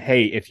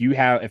 hey, if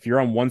you're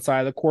on one side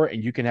of the court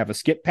and you can have a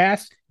skip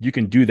pass, you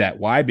can do that.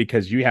 Why?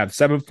 Because you have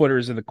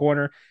 7-footers in the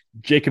corner.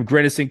 Jacob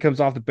Grennison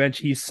comes off the bench.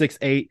 He's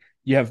 6'8".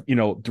 You have,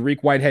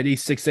 Dariq Whitehead,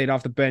 he's 6'8"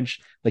 off the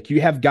bench. Like,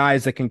 you have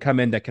guys that can come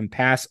in that can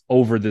pass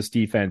over this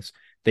defense.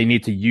 They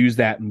need to use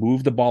that,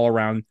 move the ball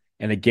around,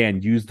 and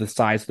again, use the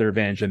size to their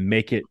advantage and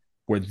make it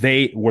where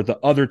the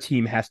other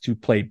team has to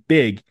play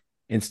big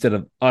instead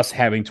of us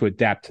having to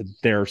adapt to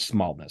their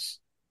smallness.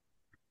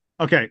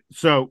 Okay,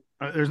 so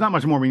there's not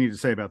much more we need to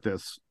say about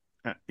this.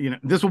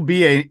 This will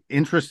be an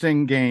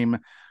interesting game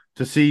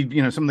to see,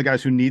 some of the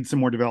guys who need some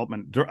more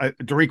development.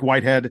 Dariq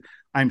Whitehead,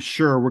 I'm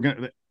sure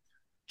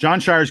John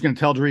Shire's going to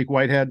tell Dariq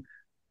Whitehead,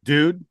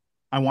 dude,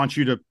 I want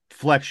you to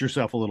flex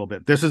yourself a little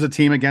bit. This is a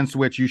team against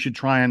which you should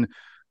try and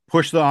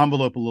push the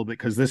envelope a little bit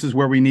because this is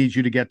where we need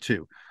you to get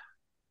to.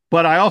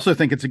 But I also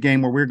think it's a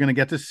game where we're going to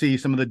get to see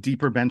some of the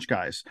deeper bench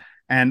guys.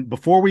 And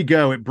before we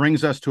go, it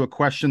brings us to a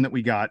question that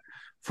we got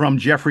from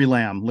Jeffrey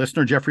Lamb.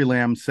 Listener Jeffrey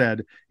Lamb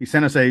said, he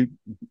sent us a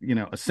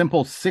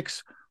simple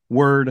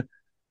 6-word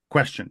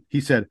question.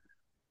 He said,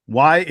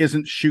 why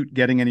isn't Shoot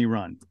getting any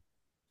run?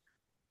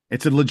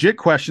 It's a legit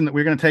question that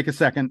we're going to take a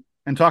second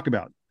and talk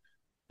about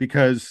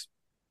because,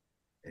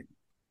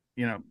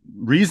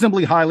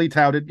 reasonably highly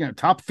touted,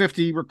 top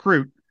 50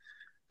 recruit,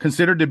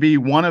 considered to be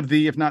one of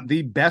the, if not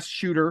the best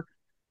shooter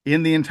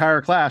in the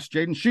entire class.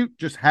 Jaden Shoot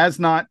just has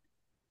not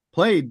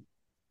played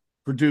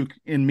for Duke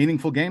in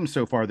meaningful games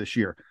so far this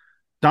year.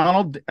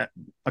 Donald,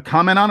 a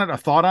comment on it, a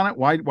thought on it?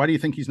 Why do you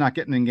think he's not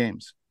getting in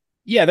games?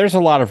 Yeah, there's a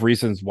lot of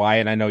reasons why,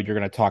 and I know you're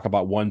going to talk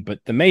about one, but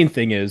the main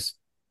thing is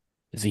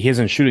he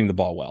isn't shooting the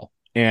ball well.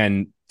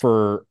 And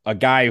for a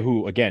guy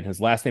who, again,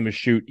 his last name is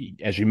Shoot,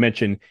 as you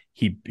mentioned,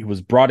 he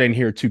was brought in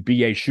here to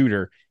be a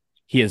shooter.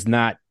 He has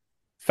not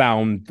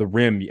found the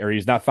rim, or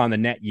he's not found the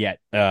net yet.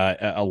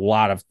 A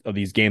lot of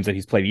these games that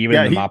he's played, even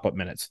in the mop-up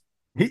minutes.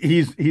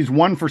 He's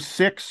 1 for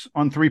 6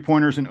 on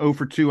 3-pointers and 0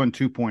 for 2 on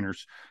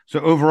 2-pointers. So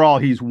overall,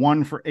 he's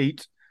 1 for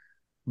 8.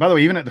 By the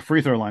way, even at the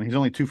free throw line, he's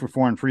only 2 for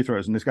 4 on free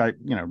throws. And this guy,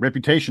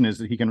 reputation is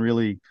that he can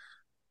really,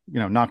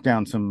 knock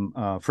down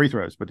some free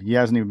throws, but he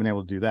hasn't even been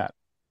able to do that.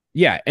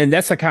 Yeah, and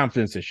that's a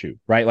confidence issue,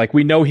 right? Like,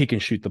 we know he can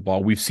shoot the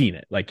ball. We've seen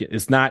it. Like,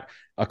 it's not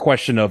a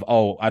question of,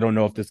 I don't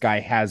know if this guy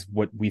has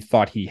what we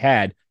thought he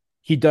had.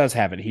 He does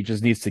have it. He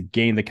just needs to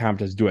gain the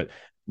confidence to do it.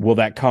 Will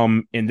that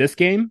come in this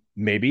game?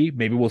 Maybe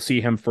we'll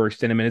see him for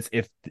extended minutes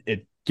if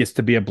it gets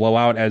to be a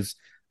blowout, as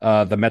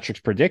the metrics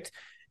predict.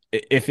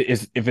 If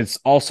it's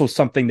also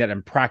something that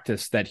in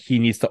practice that he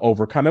needs to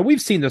overcome. And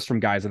we've seen this from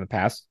guys in the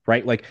past,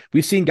 right? Like,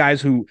 we've seen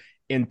guys who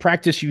in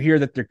practice, you hear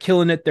that they're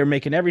killing it. They're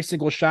making every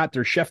single shot.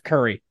 They're Chef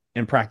Curry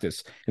in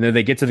practice. And then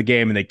they get to the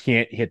game and they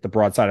can't hit the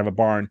broadside of a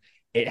barn.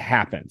 It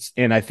happens.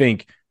 And I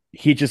think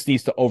he just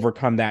needs to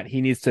overcome that. He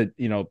needs to,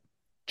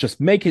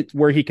 just make it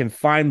where he can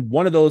find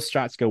one of those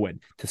shots go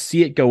in, to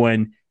see it go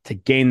in, to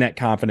gain that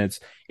confidence.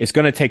 It's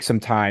going to take some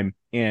time.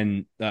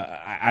 And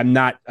I'm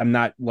not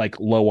like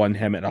low on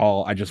him at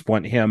all. I just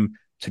want him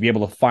to be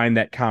able to find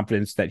that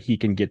confidence that he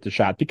can get the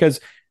shot, because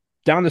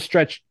down the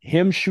stretch,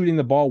 him shooting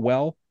the ball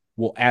well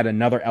will add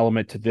another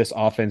element to this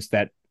offense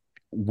that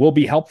will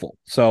be helpful.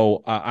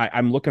 So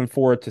I'm looking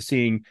forward to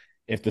seeing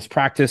if this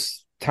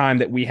practice time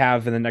that we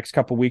have in the next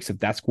couple of weeks, if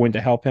that's going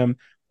to help him,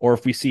 or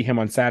if we see him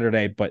on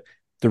Saturday. But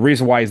the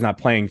reason why he's not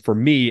playing, for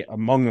me,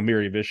 among the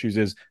myriad of issues,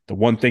 is the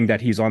one thing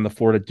that he's on the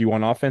floor to do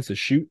on offense is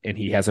shoot, and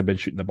he hasn't been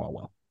shooting the ball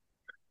well.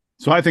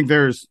 So I think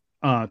there's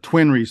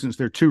twin reasons.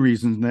 There are two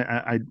reasons.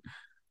 I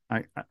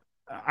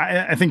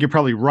think you're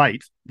probably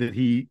right that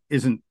he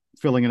isn't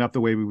filling it up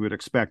the way we would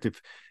expect.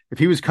 If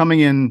he was coming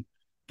in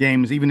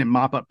games, even at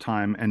mop-up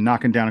time, and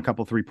knocking down a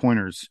couple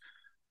 3-pointers,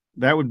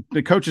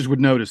 the coaches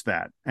would notice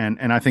that,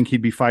 and I think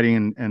he'd be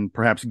fighting and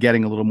perhaps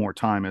getting a little more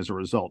time as a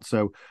result.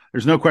 So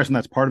there's no question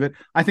that's part of it.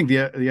 I think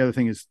the other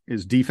thing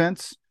is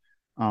defense.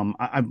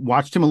 I've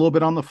watched him a little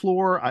bit on the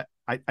floor.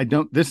 I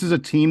don't. This is a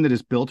team that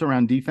is built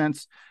around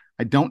defense.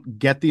 I don't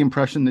get the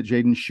impression that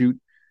Jaden Shoot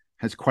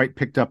has quite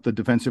picked up the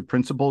defensive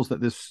principles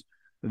that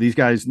these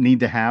guys need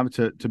to have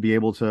to be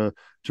able to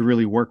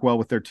really work well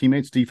with their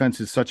teammates. Defense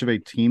is such of a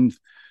team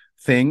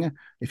thing.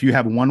 If you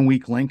have one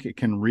weak link, it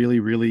can really,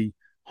 really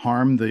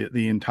harm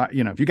the entire,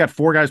 if you got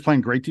 4 guys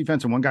playing great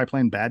defense and one guy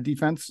playing bad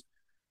defense,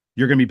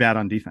 you're going to be bad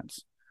on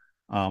defense.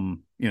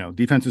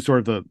 Defense is sort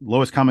of the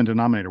lowest common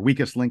denominator,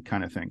 weakest link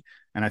kind of thing.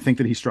 And I think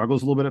that he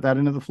struggles a little bit at that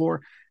end of the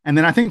floor. And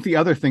then I think the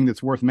other thing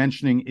that's worth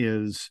mentioning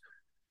is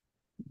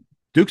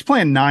Duke's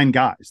playing 9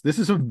 guys. This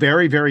is a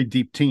very, very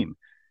deep team.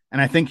 And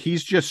I think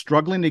he's just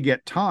struggling to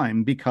get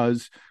time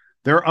because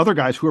there are other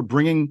guys who are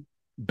bringing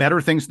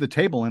better things to the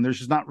table, and there's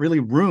just not really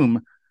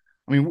room.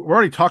 I mean, we're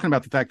already talking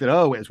about the fact that,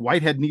 as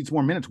Whitehead needs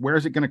more minutes, where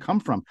is it going to come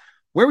from?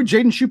 Where would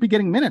Jaden Shoot be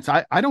getting minutes?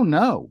 I don't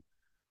know.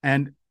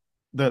 And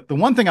the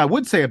one thing I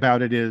would say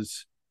about it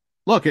is,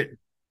 look,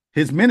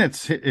 his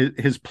minutes,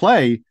 his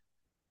play,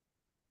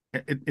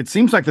 it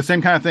seems like the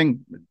same kind of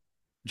thing.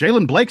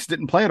 Jalen Blakes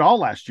didn't play at all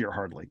last year,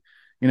 hardly.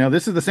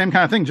 This is the same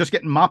kind of thing, just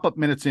getting mop-up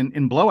minutes in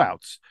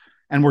blowouts.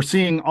 And we're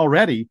seeing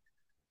already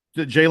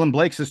that Jalen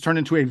Blakes has turned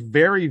into a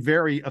very,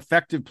 very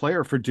effective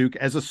player for Duke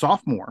as a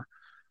sophomore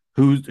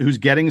who's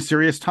getting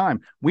serious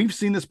time. We've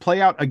seen this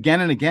play out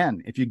again and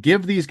again. If you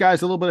give these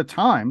guys a little bit of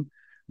time,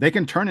 they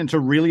can turn into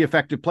really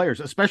effective players,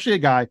 especially a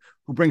guy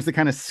who brings the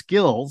kind of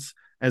skills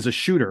as a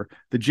shooter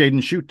that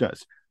Jaden Shoot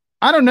does.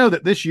 I don't know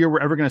that this year we're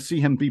ever going to see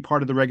him be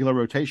part of the regular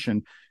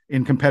rotation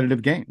in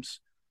competitive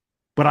games,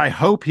 but I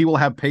hope he will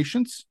have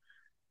patience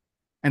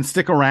and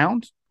stick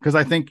around, because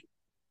I think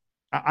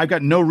I've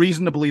got no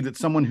reason to believe that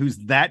someone who's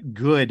that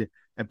good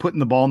at putting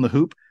the ball in the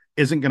hoop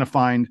isn't going to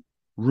find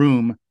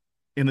room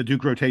in the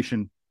Duke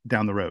rotation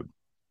down the road.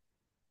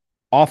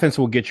 Offense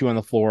will get you on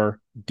the floor.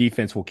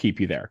 Defense will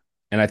keep you there.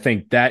 And I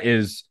think that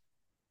is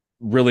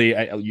really,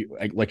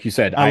 like you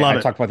said,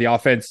 I talked about the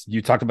offense.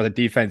 You talked about the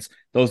defense.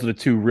 Those are the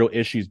two real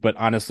issues. But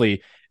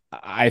honestly,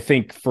 I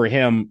think for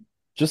him,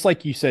 just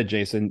like you said,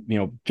 Jason,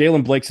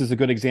 Jalen Blakes is a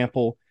good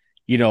example.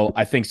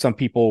 I think some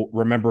people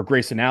remember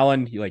Grayson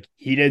Allen.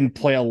 He didn't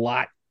play a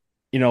lot,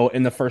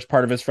 in the first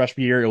part of his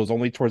freshman year. It was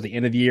only towards the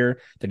end of the year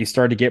that he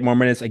started to get more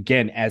minutes,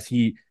 again, as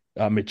he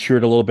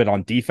matured a little bit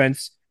on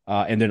defense,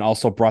 and then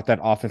also brought that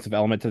offensive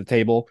element to the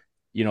table.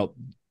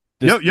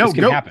 This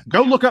can happen.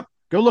 Go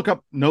look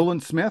up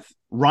Nolan Smith,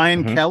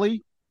 Ryan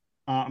Kelly.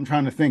 I'm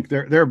trying to think.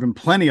 There have been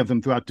plenty of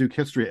them throughout Duke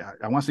history.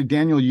 I want to say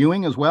Daniel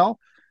Ewing as well.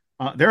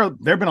 There have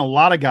been a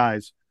lot of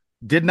guys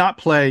did not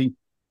play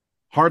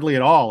hardly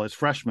at all as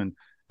freshmen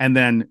and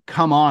then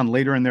come on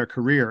later in their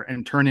career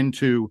and turn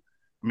into,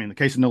 I mean, the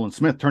case of Nolan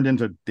Smith turned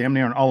into damn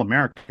near an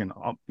All-American,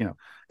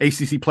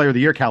 ACC Player of the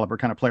Year caliber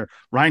kind of player.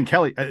 Ryan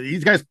Kelly,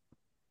 these guys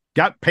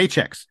got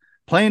paychecks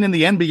playing in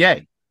the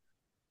NBA.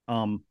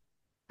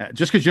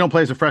 Just because you don't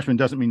play as a freshman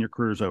doesn't mean your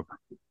career is over.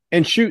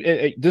 And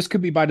this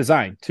could be by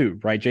design too,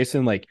 right,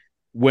 Jason? Like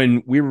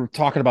when we were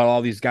talking about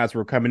all these guys who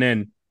were coming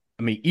in,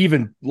 I mean,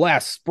 even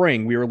last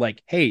spring, we were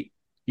like, hey,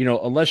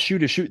 unless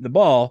Shoot is shooting the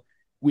ball,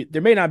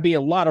 there may not be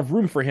a lot of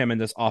room for him in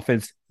this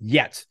offense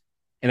yet.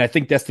 And I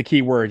think that's the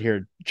key word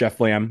here, Jeff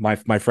Lamb,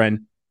 my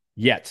friend,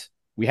 yet.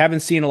 We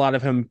haven't seen a lot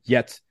of him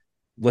yet.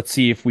 Let's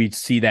see if we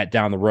see that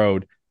down the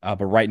road.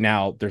 But right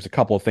now, there's a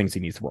couple of things he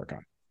needs to work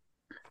on.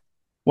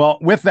 Well,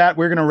 with that,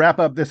 we're going to wrap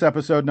up this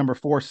episode number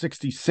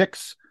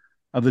 466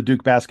 of the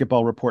Duke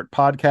Basketball Report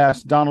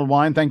podcast. Donald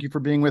Wine, thank you for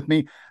being with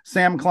me.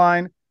 Sam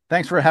Klein,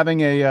 thanks for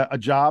having a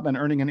job and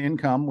earning an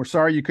income. We're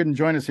sorry you couldn't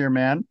join us here,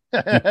 man.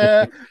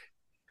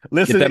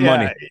 Listen, get that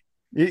money.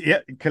 Yeah,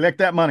 collect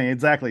that money.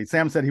 Exactly.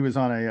 Sam said he was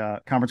on a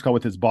conference call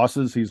with his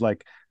bosses. He's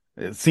like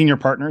senior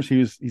partners.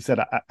 He said,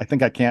 I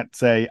think I can't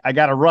say I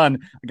got to run.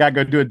 I got to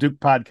go do a Duke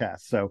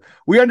podcast. So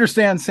we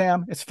understand,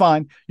 Sam. It's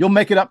fine. You'll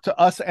make it up to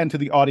us and to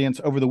the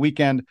audience over the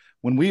weekend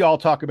when we all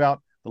talk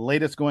about the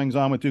latest goings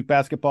on with Duke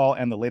basketball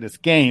and the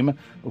latest game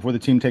before the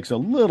team takes a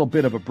little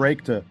bit of a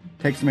break to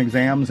take some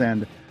exams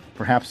and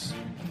perhaps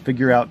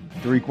figure out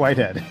Tariq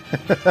Whitehead.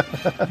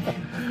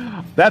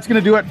 That's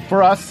going to do it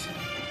for us.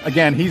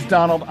 Again, he's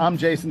Donald. I'm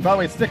Jason. By the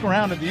way, stick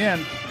around at the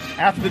end.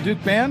 After the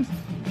Duke Band,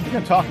 we're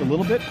going to talk a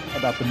little bit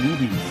about the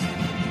movies.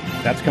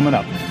 That's coming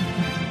up.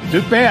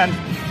 Duke Band,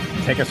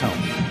 take us home.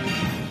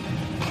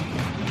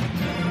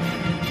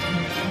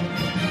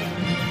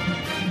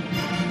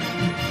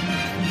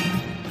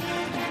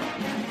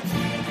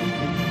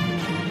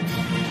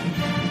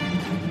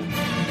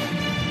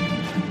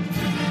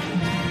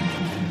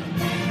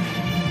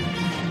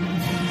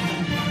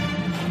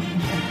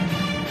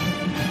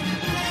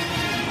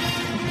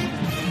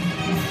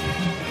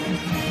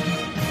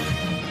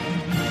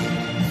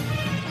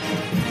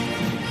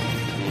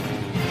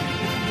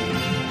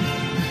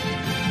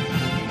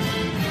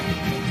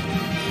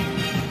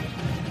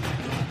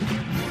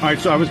 All right,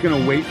 so I was going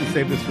to wait and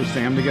save this for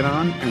Sam to get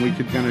on, and we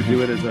could kind of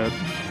do it as a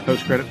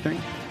post-credit thing,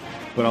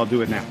 but I'll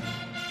do it now.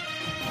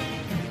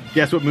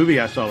 Guess what movie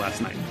I saw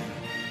last night?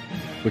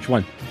 Which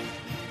one?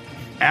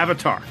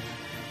 Avatar.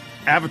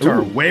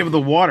 Ooh. Way of the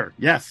Water.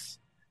 Yes.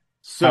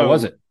 So how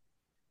was it?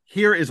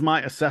 Here is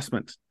my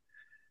assessment.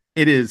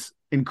 It is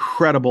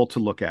incredible to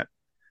look at.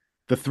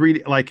 The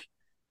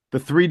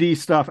 3D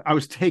stuff, I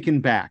was taken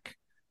back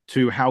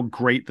to how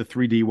great the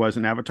 3D was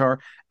in Avatar.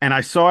 And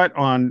I saw it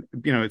on,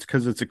 it's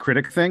because it's a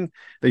critic thing.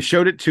 They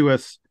showed it to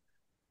us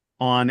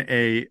on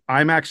a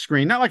IMAX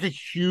screen, not like a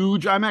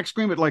huge IMAX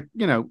screen, but like,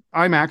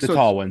 IMAX. The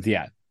tall ones.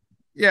 Yeah.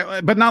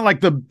 Yeah. But not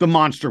like the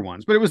monster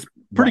ones, but it was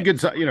pretty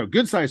good,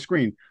 good size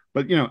screen,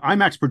 but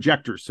IMAX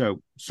projectors.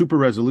 So super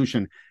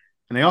resolution.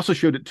 And they also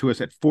showed it to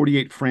us at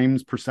 48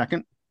 frames per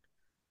second,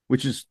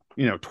 which is,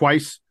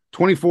 twice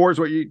 24 is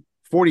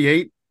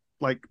 48.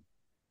 Like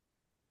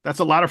that's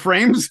a lot of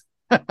frames.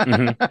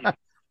 Mm-hmm.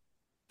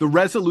 The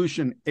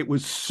resolution, it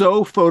was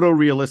so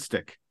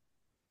photorealistic.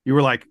 You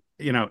were like,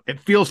 it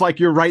feels like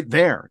you're right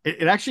there.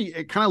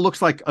 It kind of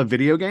looks like a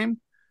video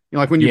game.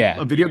 Like when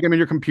a video game in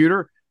your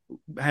computer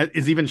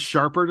is even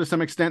sharper to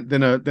some extent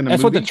than a That's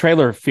movie. what the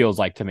trailer feels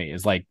like to me.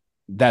 Is like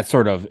that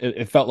sort of.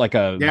 It felt like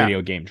a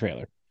video game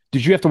trailer.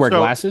 Did you have to wear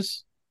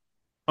glasses?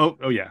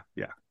 Oh yeah.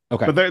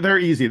 Okay, but they're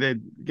easy. They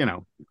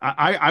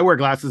I wear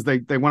glasses. They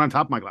went on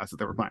top of my glasses.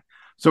 They were fine.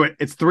 So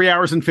it's 3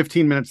 hours and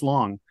 15 minutes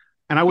long.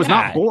 And I was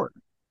not bored.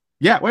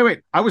 Yeah,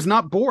 wait. I was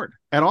not bored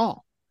at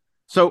all.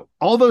 So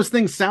all those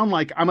things sound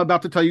like I'm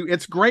about to tell you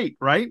it's great,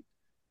 right?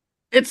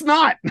 It's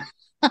not.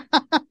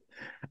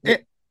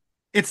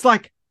 It's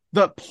like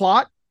the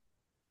plot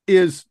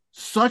is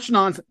such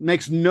nonsense,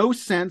 makes no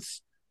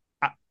sense.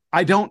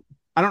 I don't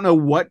know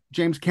what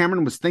James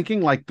Cameron was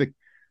thinking. Like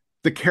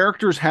the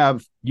characters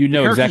have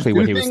exactly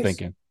what he was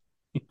thinking.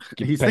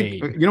 He's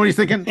thinking, what he's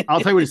thinking?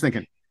 I'll tell you what he's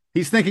thinking.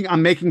 He's thinking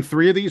I'm making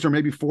 3 of these or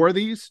maybe 4 of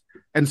these.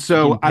 And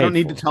so I don't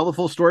need to tell the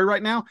full story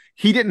right now.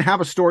 He didn't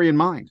have a story in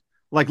mind.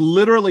 Like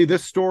literally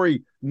this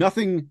story,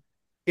 nothing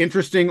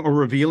interesting or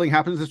revealing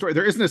happens in the story.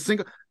 There isn't a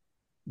single.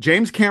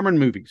 James Cameron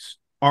movies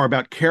are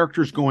about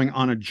characters going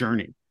on a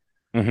journey.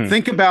 Mm-hmm.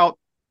 Think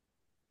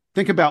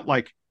about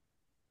like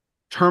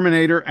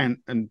Terminator and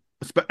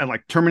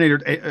like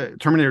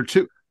Terminator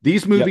 2.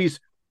 These movies,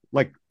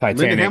 like Titanic.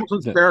 Linda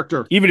Hamilton's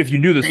character. Even if you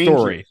knew the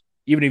story,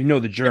 even if you know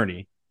the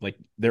journey. Like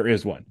there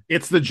is one.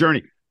 It's the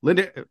journey.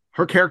 Linda,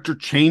 her character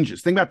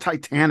changes. Think about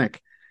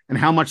Titanic and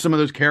how much some of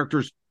those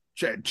characters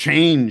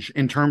change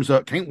in terms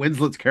of Kate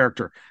Winslet's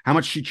character, how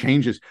much she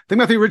changes. Think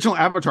about the original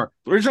Avatar.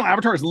 The original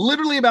Avatar is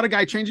literally about a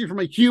guy changing from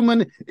a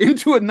human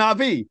into a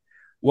Na'vi.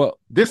 Well,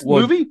 this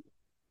movie,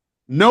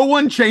 no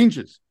one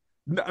changes.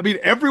 I mean,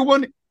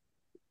 everyone,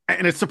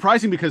 and it's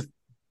surprising because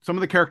some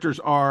of the characters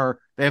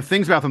they have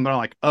things about them that are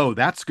like, oh,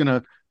 that's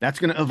gonna that's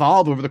going to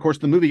evolve over the course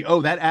of the movie.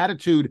 Oh, that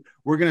attitude,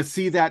 we're going to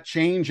see that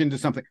change into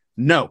something.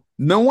 No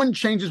one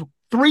changes.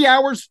 3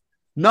 hours,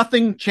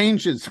 nothing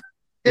changes.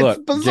 It's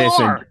Look,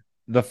 bizarre.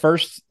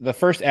 Jason, the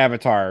first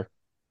Avatar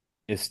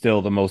is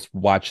still the most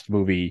watched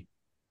movie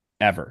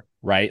ever,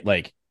 right?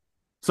 Like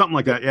something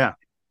like that. Yeah.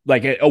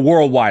 Like a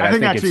worldwide. I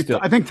think it's actually, still...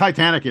 I think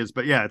Titanic is,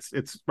 but yeah,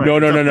 it's right.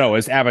 No.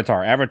 It's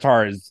Avatar.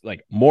 Avatar is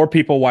like more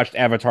people watched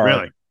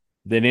Avatar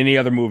than any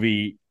other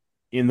movie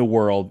in the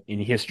world in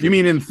history. You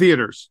mean in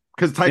theaters?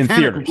 Because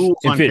Titanic rules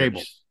on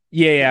cable.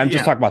 Yeah. I'm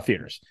just talking about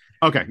theaters.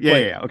 Okay.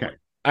 Yeah. Okay.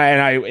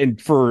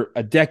 And for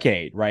a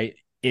decade, right,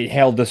 it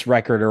held this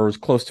record or was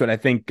close to it. I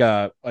think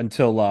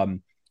until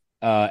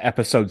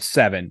episode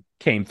 7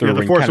 came through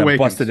and kind of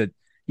busted it.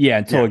 Yeah,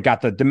 until it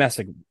got the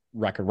domestic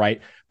record,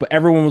 right? But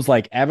everyone was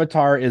like,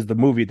 Avatar is the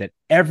movie that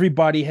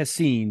everybody has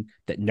seen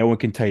that no one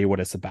can tell you what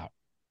it's about.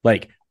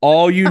 Like,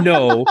 all you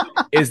know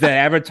is that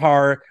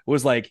Avatar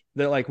was like,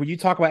 they're like, when you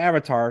talk about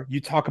Avatar,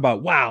 you talk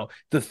about, wow,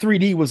 the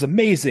 3D was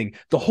amazing.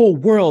 The whole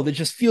world, it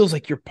just feels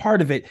like you're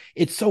part of it.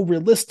 It's so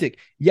realistic,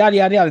 yada,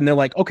 yada, yada. And they're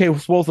like, okay,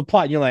 so what's the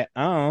plot? And you're like,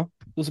 oh,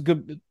 it was a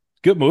good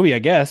movie, I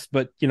guess.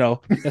 But, you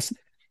know, that's,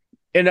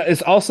 and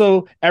it's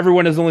also,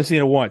 everyone has only seen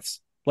it once.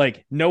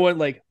 Like, no one,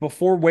 like,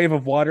 before Wave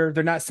of Water,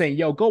 they're not saying,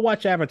 yo, go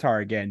watch Avatar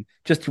again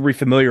just to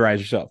refamiliarize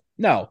yourself.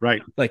 No.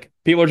 Right. Like,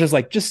 people are just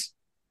like, just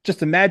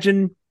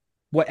imagine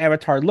what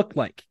Avatar looked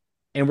like,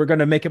 and we're going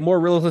to make it more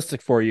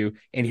realistic for you,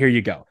 and here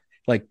you go.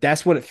 Like,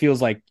 that's what it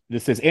feels like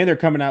this is. And they're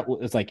coming out,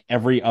 it's like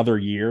every other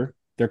year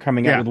they're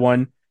coming out with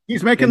one.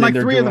 He's making like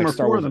 3 of them or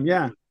 4 of them.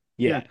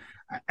 Yeah.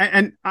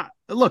 And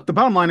look, the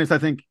bottom line is, I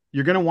think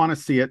you're going to want to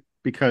see it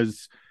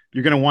because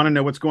you're going to want to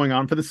know what's going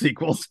on for the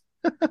sequels.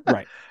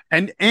 Right.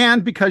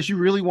 And because you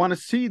really want to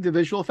see the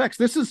visual effects.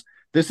 This is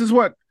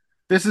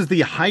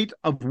the height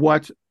of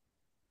what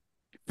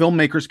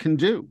filmmakers can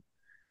do.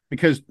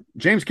 Because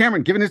James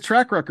Cameron, given his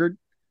track record,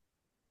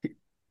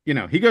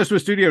 he goes to a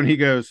studio and he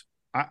goes,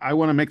 I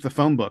want to make the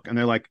phone book. And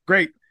they're like,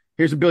 great,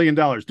 here's $1 billion.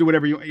 Do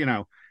whatever you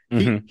know.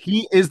 Mm-hmm.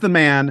 He is the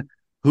man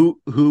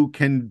who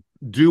can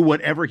do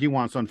whatever he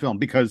wants on film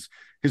because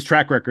his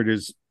track record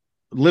is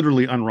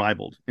literally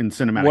unrivaled in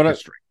cinematic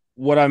history.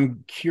 What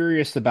I'm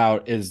curious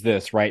about is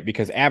this, right?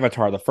 Because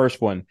Avatar, the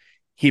first one,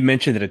 he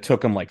mentioned that it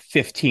took him like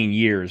 15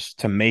 years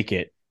to make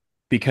it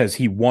because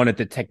he wanted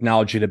the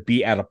technology to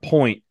be at a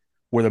point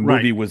where the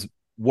movie was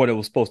what it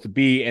was supposed to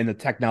be, and the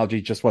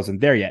technology just wasn't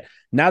there yet.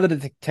 Now that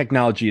the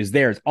technology is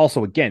there, it's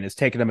also, again, it's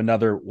taken him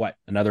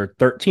another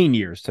 13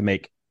 years to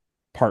make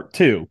part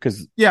 2.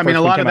 Because a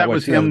lot of that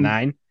was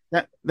 2009.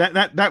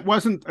 That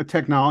wasn't a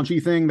technology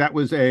thing. That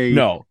was a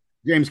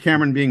James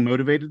Cameron being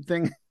motivated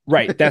thing.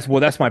 Right. That's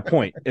my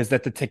point, is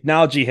that the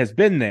technology has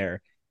been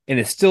there and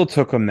it still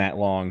took him that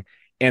long.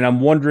 And I'm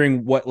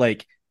wondering what,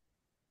 like,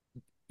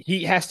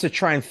 he has to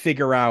try and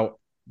figure out,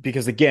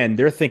 because again,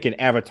 they're thinking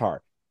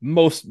Avatar,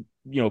 most,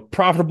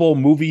 profitable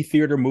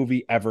theater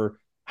movie ever.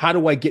 How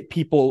do I get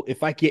people,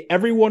 if I get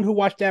everyone who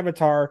watched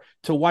Avatar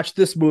to watch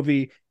this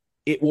movie,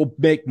 it will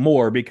make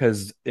more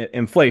because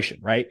inflation,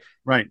 right?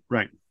 Right.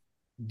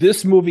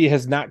 This movie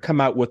has not come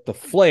out with the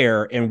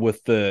flair and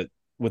with the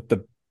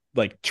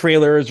like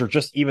trailers or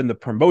just even the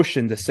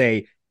promotion to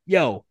say,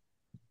 yo,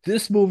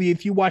 this movie,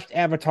 if you watched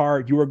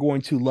Avatar, you are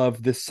going to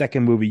love this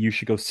second movie. You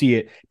should go see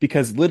it.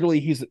 Because literally,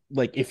 he's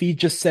like, if he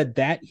just said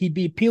that, he'd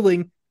be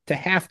appealing to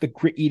half the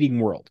grit eating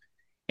world.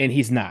 And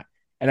he's not.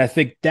 And I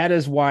think that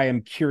is why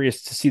I'm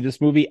curious to see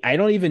this movie. I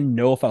don't even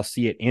know if I'll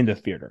see it in the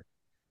theater.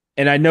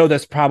 And I know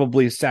that's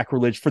probably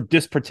sacrilege for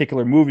this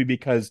particular movie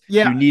because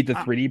you need the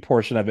 3D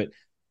portion of it.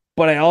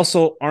 But I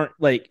also aren't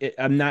like,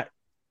 I'm not,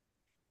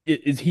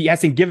 he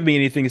hasn't given me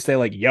anything to say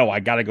like, yo,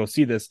 I got to go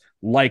see this,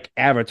 like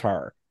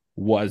Avatar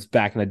was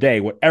back in the day,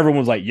 where everyone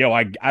was like, yo,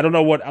 I don't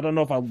know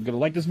if I'm going to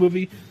like this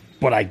movie,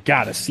 but I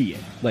got to see it.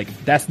 Like,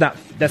 that's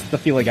the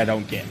feeling I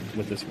don't get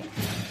with this one.